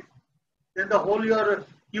added. Then the whole you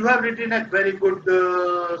have written a very good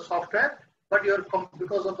software, but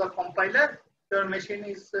because of the compiler, your machine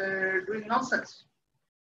is doing nonsense.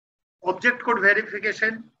 Object code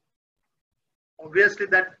verification. Obviously,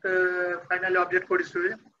 that finally object code is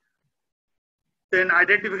doing. Then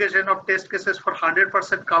identification of test cases for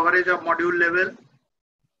 100% coverage of module level.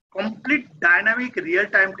 Complete dynamic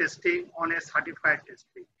real-time testing on a certified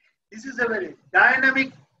testing. This is a very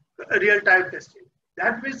dynamic real-time testing.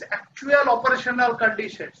 That means actual operational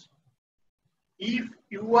conditions. If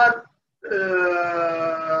you are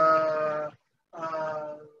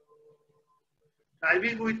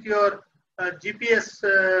driving with your GPS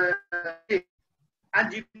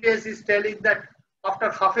and GPS is telling that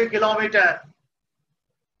after half a kilometer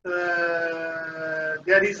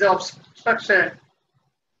there is obstruction,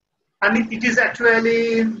 and it is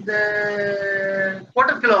actually in the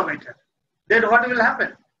quarter kilometer, then what will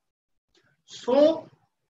happen? So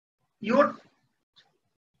your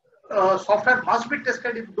software must be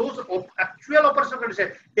tested in those actual operational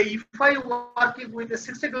conditions. If I am working with a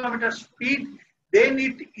 60 kilometer speed, then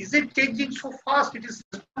is it changing so fast? It is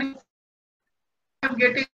I'm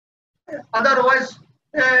getting, otherwise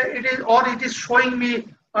it is showing me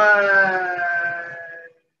that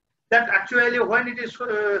actually when it is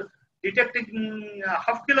detecting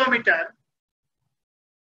half kilometer,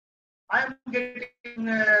 I am getting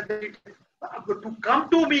to come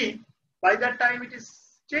to me, by that time it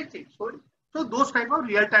is changing. So those type of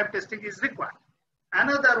real-time testing is required.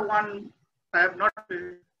 Another one I have not,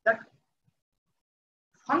 that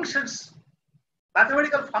functions,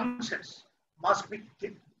 mathematical functions must be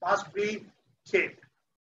checked.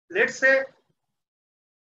 Let's say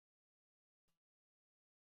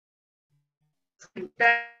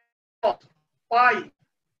pi.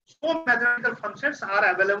 So mathematical functions are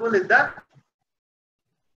available in the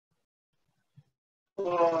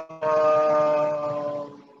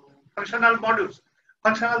functional modules,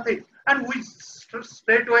 functional thing, and we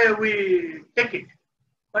straight away we take it.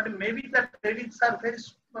 But maybe the trainings are very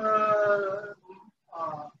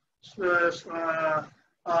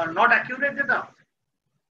not accurate enough.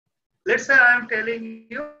 Let's say I am telling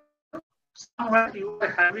you, somewhere you are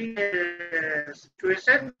having a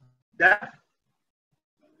situation that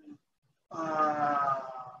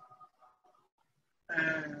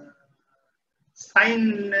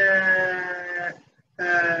sine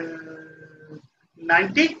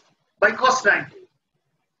 90 by cos 90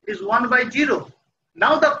 is 1 by 0.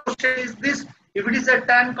 Now the question is this: if it is a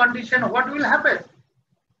tan condition, what will happen?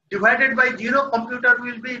 Divided by 0, computer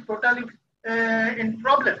will be totally in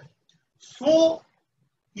problem. So,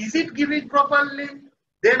 is it giving properly?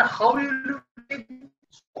 Then how will you make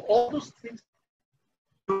all those things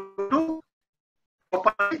to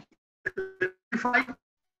properly verify?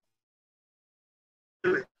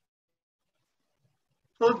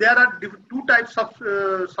 So there are two types of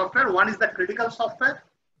software. One is the critical software,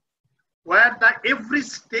 where every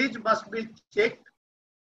stage must be checked,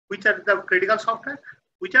 which are the critical software.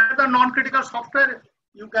 Which are the non-critical software,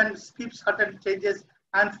 you can skip certain changes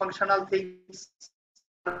and functional things,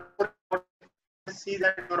 see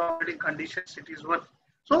that your operating conditions it is worth.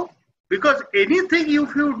 So, because anything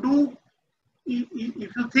if you do,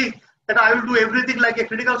 if you think that I will do everything like a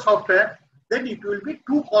critical software, then it will be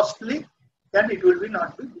too costly, then it will be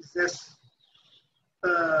not be business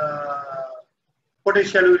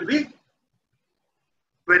potential will be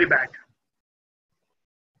very bad.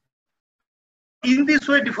 in this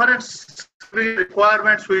way, different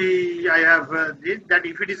requirements I have that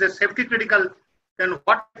if it is a safety critical, then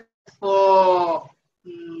what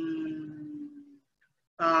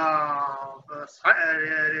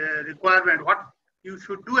requirement, what you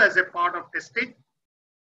should do as a part of testing,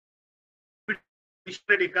 if it is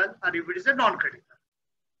critical or if it is a non-critical.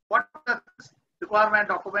 What are the requirement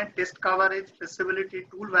document, test coverage, traceability,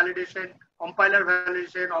 tool validation, compiler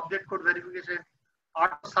validation, object code verification,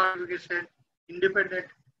 auto certification, independent,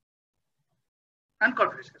 and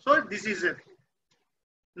configuration. So this is it.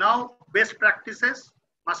 Now, best practices,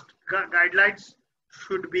 guidelines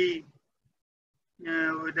should be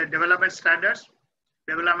with the development standards,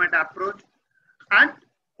 development approach, and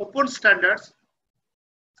open standards.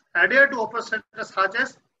 Adhere to open standards such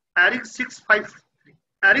as ARIC 653.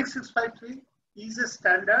 ARIC 653 is a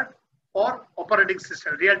standard for operating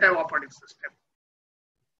system, real-time operating system.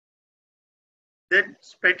 Then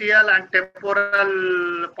spatial and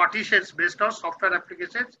temporal partitions based on software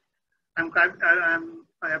applications. I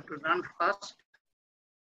have to run first.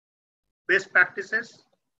 Best practices,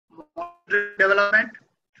 development,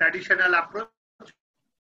 traditional approach,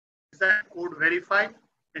 design, code verify,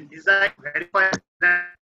 and design verify.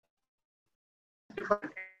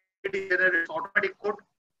 Generate automatic code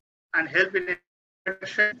and help in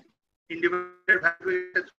introduction, individual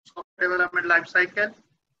verification, software development lifecycle,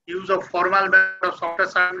 use of formal method of software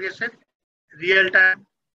certification, real-time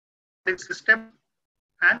system,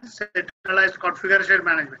 and centralized configuration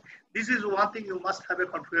management. This is one thing, you must have a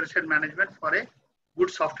configuration management for a good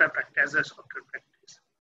software practice as a software practice.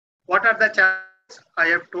 What are the challenges? I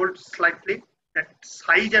have told slightly that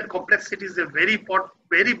size and complexity is a very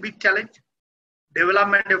big challenge.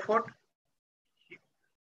 Development effort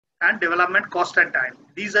and development cost and time.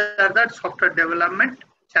 These are the software development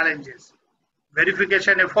challenges.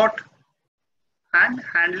 Verification effort and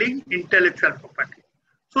handling intellectual property.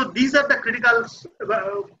 So these are the critical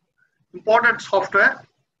important software.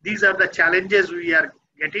 These are the challenges we are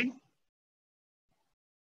getting.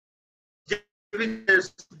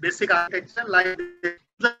 Basic architecture like the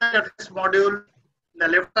user interface module on the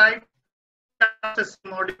left side,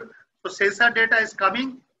 module. So sensor data is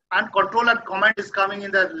coming and controller command is coming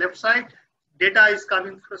in the left side. Data is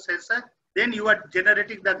coming through sensor. Then you are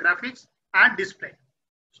generating the graphics and display.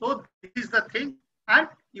 So this is the thing, and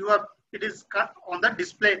it is on the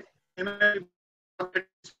display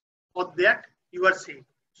of that you are seeing.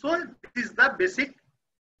 So this is the basic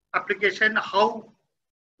application. How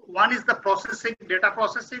one is the processing, data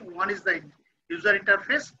processing, one is the user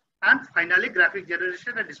interface, and finally graphic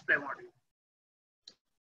generation and display module.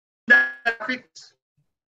 The graphics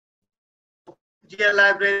GL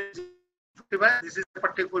library, this is a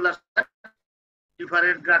particular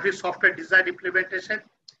different graphic software design implementation.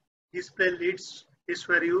 Display leads is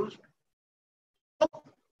were used.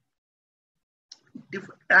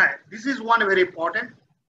 This is one very important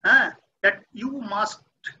that you must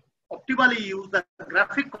optimally use the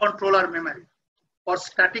graphic controller memory for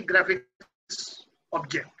static graphics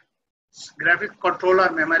object. Graphic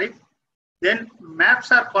controller memory. Then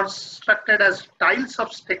maps are constructed as tiles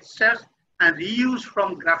of textures and reused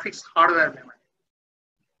from graphics hardware memory.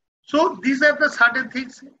 So these are the certain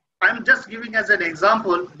things I'm just giving as an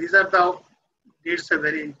example. These are the, it's a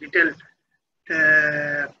very detailed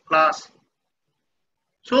class.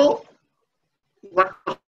 So what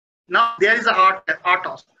now there is a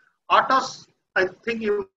RTOS. RTOS, I think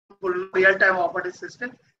you will know, real-time operating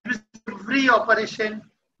system. Every operation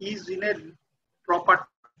is in a proper,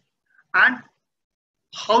 and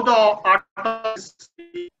how the RTOS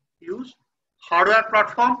is used. Hardware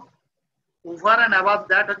platform, over and above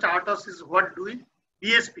that, RTOS is what doing?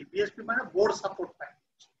 BSP. BSP means board support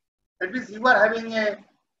package. That means you are having a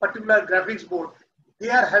particular graphics board. They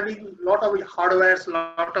are having a lot of hardwares,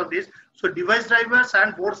 lot of this. So device drivers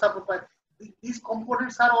and board support package. These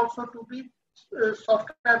components are also to be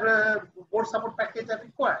software board support package are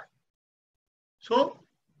required. So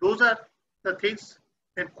those are the things.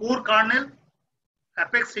 Then core kernel,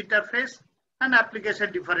 Apex interface, and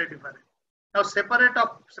application different. Now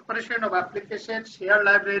separation of application, shared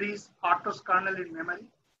libraries, RTOS kernel in memory,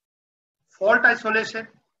 fault isolation,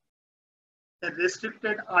 a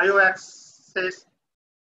restricted I/O access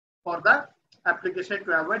for the application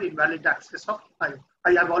to avoid invalid access of I/O.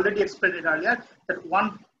 I have already explained it earlier that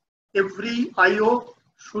every I/O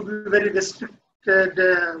should be very restricted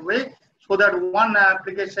way, so that one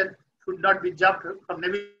application should not be jumped from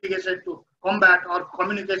navigation to combat or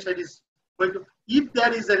communication is going to. If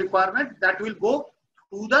there is a requirement, that will go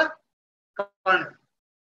to the kernel.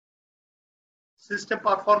 System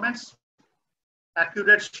performance,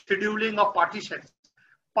 accurate scheduling of partitions,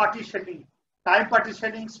 partitioning. time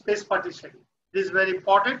partitioning, space partitioning. This is very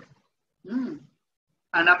important. An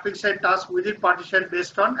application task within partition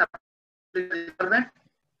based on requirement.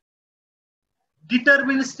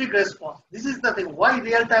 Deterministic response. This is the thing. Why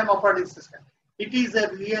real-time operating system? It is a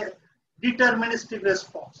deterministic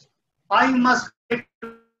response. I must get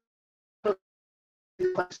to,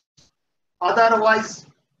 otherwise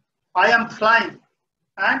I am flying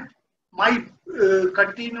and my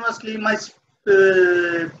continuously my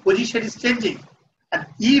position is changing, and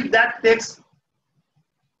if that takes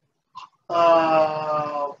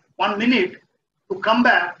 1 minute to come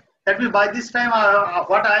back, that means by this time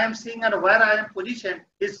what I am seeing and where I am positioned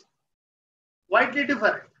is widely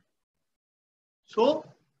different. So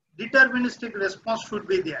deterministic response should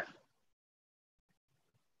be there.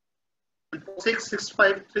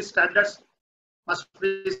 653 standards must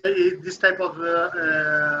be this type of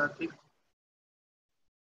thing.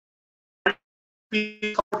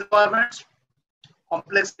 Requirements,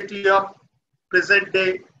 complexity of present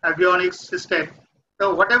day avionics system.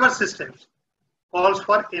 So whatever systems calls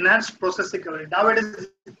for enhanced processing capability. Nowadays,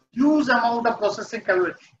 huge amount of processing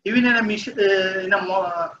capability. Even in a mission,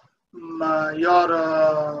 your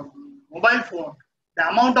mobile phone, the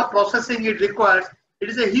amount of processing it requires, it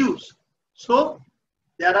is a huge. So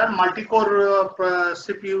there are multi-core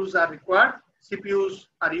CPUs are required. CPUs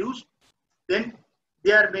are used. Then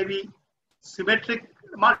there may be symmetric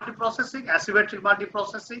multiprocessing, asymmetric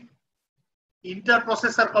multiprocessing,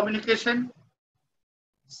 inter-processor communication,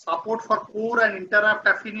 support for core and interrupt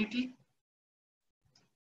affinity.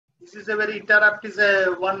 This is a very interrupt is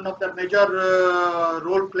one of the major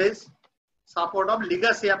role plays. Support of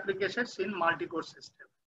legacy applications in multi-core system.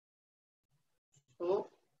 So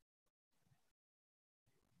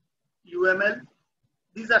UML.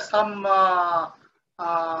 These are some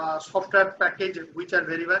software package which are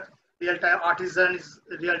very well. Real-time Artisan is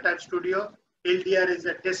real-time studio. LDR is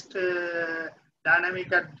a test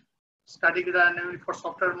dynamic and static dynamic for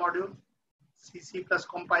software module. CC plus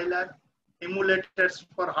compiler. Emulators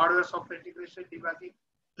for hardware software integration debugging.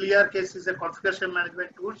 ClearCase is a configuration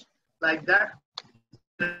management tools like that.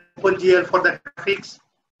 OpenGL for the graphics.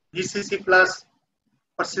 GCC plus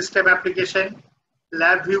for system application.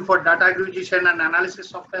 LabVIEW for data acquisition and analysis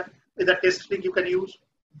software. With the test rig you can use.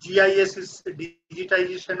 GIS is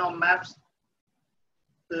digitization of maps.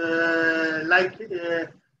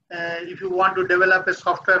 If you want to develop a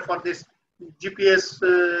software for this GPS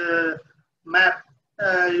map,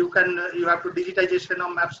 you have to digitization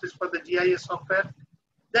of maps for the GIS software.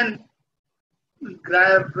 Then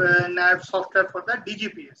grab nav software for the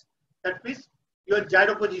DGPS. That means your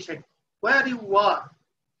gyro position, where you are.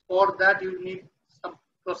 For that you need some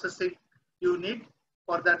processing you need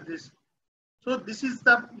for that this. So this is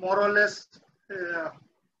the more or less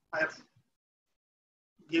I have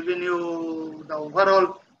given you the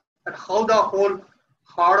overall and how the whole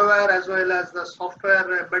hardware as well as the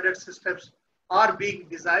software embedded systems are being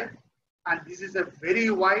designed, and this is a very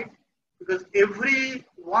wide, because every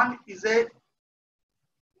one is a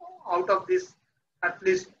out of this at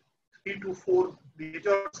least 3 to 4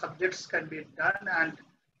 major subjects can be done, and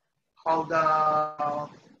how the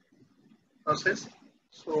process.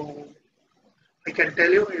 So I can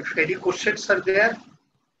tell you if any questions are there,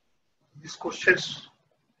 these questions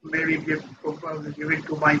may be given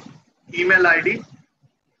to my email ID.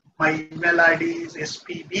 My email ID is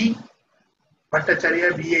spb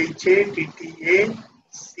Bhattacharya BHATTACHARYA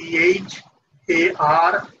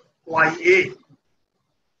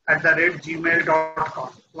 @gmail.com.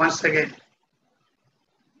 Once again,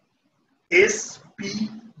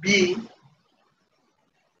 SPB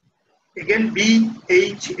again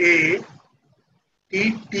BHATTACHARYA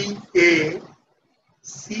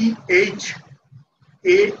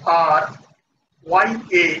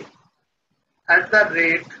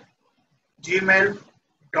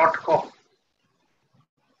 @gmail.com.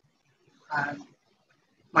 And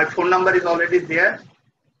my phone number is already there.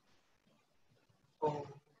 So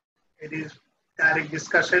it is direct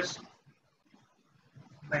discussions.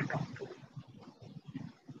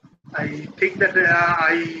 I think that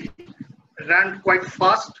I ran quite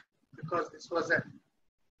fast because this was a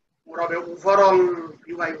more of an overall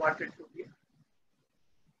view I wanted to give.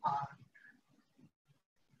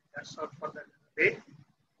 That's all for the day.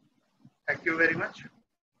 Thank you very much.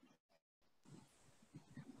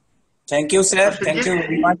 Thank you, sir. Thank you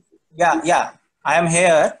very much. Yeah, I am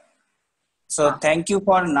here. So thank you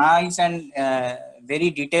for nice and very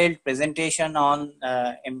detailed presentation on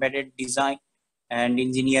embedded design and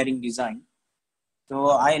engineering design.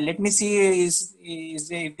 So let me see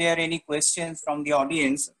if there are any questions from the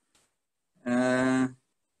audience.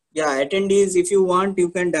 Yeah, attendees, if you want, you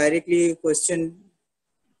can directly question.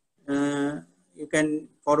 You can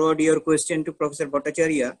forward your question to Professor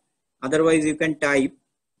Bhattacharya. Otherwise, you can type.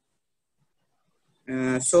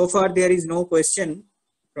 So far, there is no question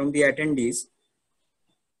from the attendees.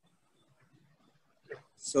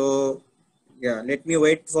 So, yeah,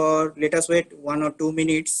 let us wait 1 or 2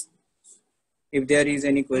 minutes if there is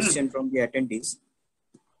any question from the attendees.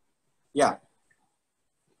 Yeah.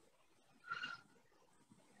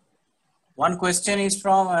 One question is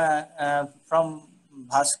from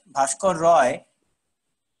Bhaskar Roy.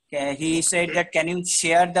 He said that, can you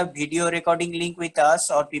share the video recording link with us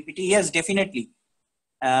or PPT? Yes, definitely.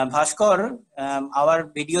 Bhaskar, our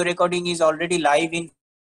video recording is already live in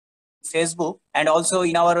Facebook and also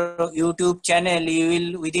in our YouTube channel. You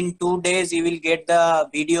will, within 2 days, you will get the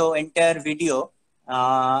video, entire video.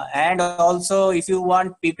 And also, if you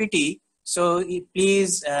want PPT, so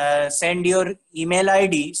please send your email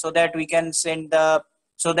ID so that we can send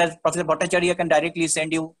so that Professor Bhattacharya can directly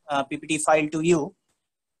send you PPT file to you.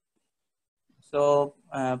 So,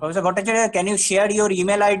 Professor Bhattacharya, can you share your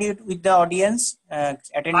email ID with the audience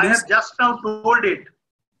attendees? I have just now told it.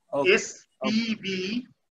 Okay. SPB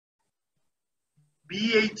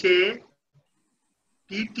BHA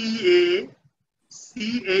TTA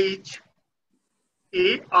CHARYA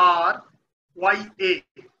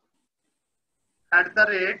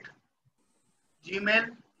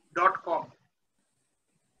 @gmail.com.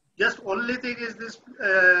 Just only thing is this,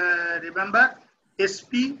 remember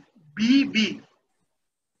SPBB.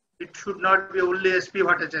 It should not be only SP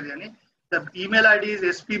Bhattacharya. The email ID is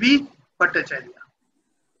SPB Bhattacharya.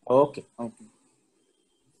 Okay. Okay.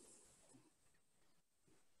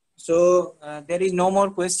 So there is no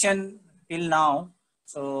more question till now.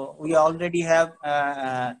 So we already have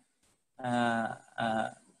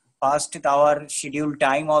passed our scheduled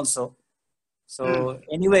time also. So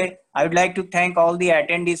anyway, I would like to thank all the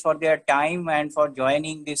attendees for their time and for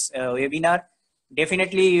joining this webinar.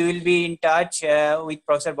 Definitely, you will be in touch with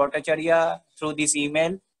Professor Bhattacharya through this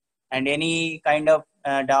email, and any kind of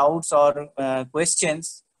doubts or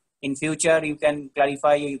questions in future, you can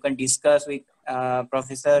clarify, you can discuss with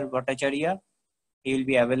Professor Bhattacharya. He will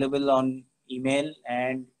be available on email,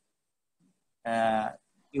 and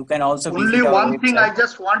you can also only visit one our thing website. I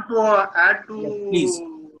just want to add to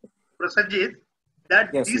Prasanjit,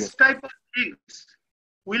 that this type of things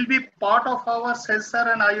will be part of our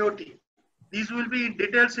sensor and IoT. These will be in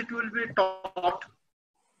details, it will be taught.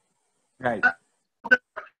 Right.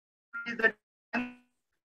 The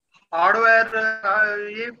hardware,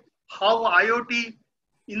 how IoT,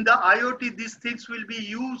 in the IoT, these things will be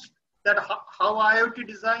used, that how IoT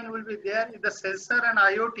design will be there in the sensor and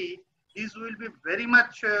IoT. These will be very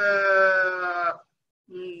much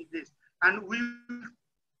this. And we will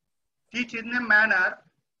teach in a manner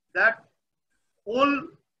that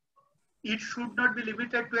it should not be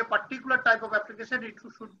limited to a particular type of application. It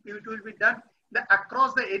will be done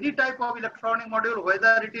across any type of electronic module,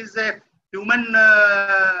 whether it is a human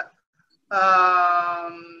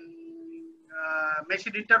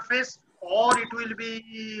machine interface, or it will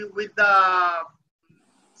be with the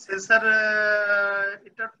sensor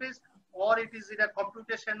interface, or it is in a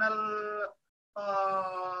computational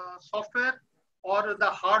software, or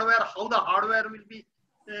the hardware, how the hardware will be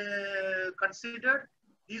considered.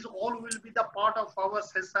 These all will be the part of our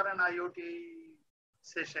sensor and IoT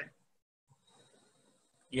session.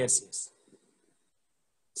 Yes, yes.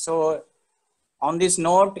 So, on this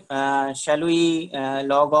note, shall we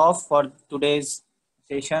log off for today's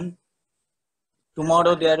session?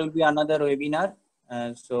 Tomorrow there will be another webinar.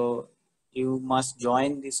 So, you must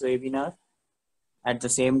join this webinar at the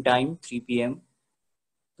same time, 3 p.m.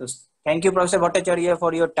 So, thank you, Professor Bhattacharya,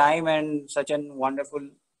 for your time and such a wonderful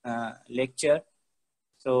lecture.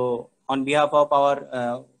 So, on behalf of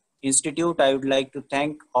our institute, I would like to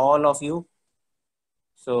thank all of you.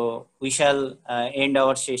 So, we shall end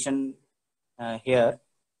our session here.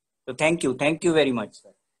 So, thank you very much,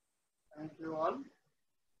 sir. Thank you all,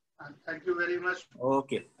 and thank you very much.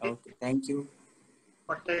 Okay, okay, thank you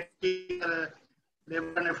for taking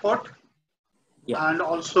labor and effort. Yeah. And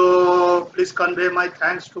also, please convey my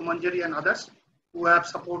thanks to Manjari and others who have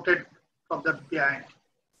supported from the behind.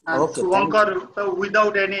 And okay, Shubhankar,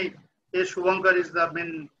 without any, Shubhankar is the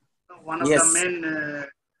main, one of the main.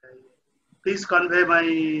 Please convey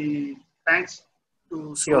my thanks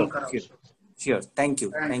to Shubhankar also. Sure. Thank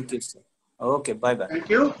you. Thank you, sir. Okay, bye-bye. Thank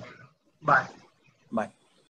you. Bye.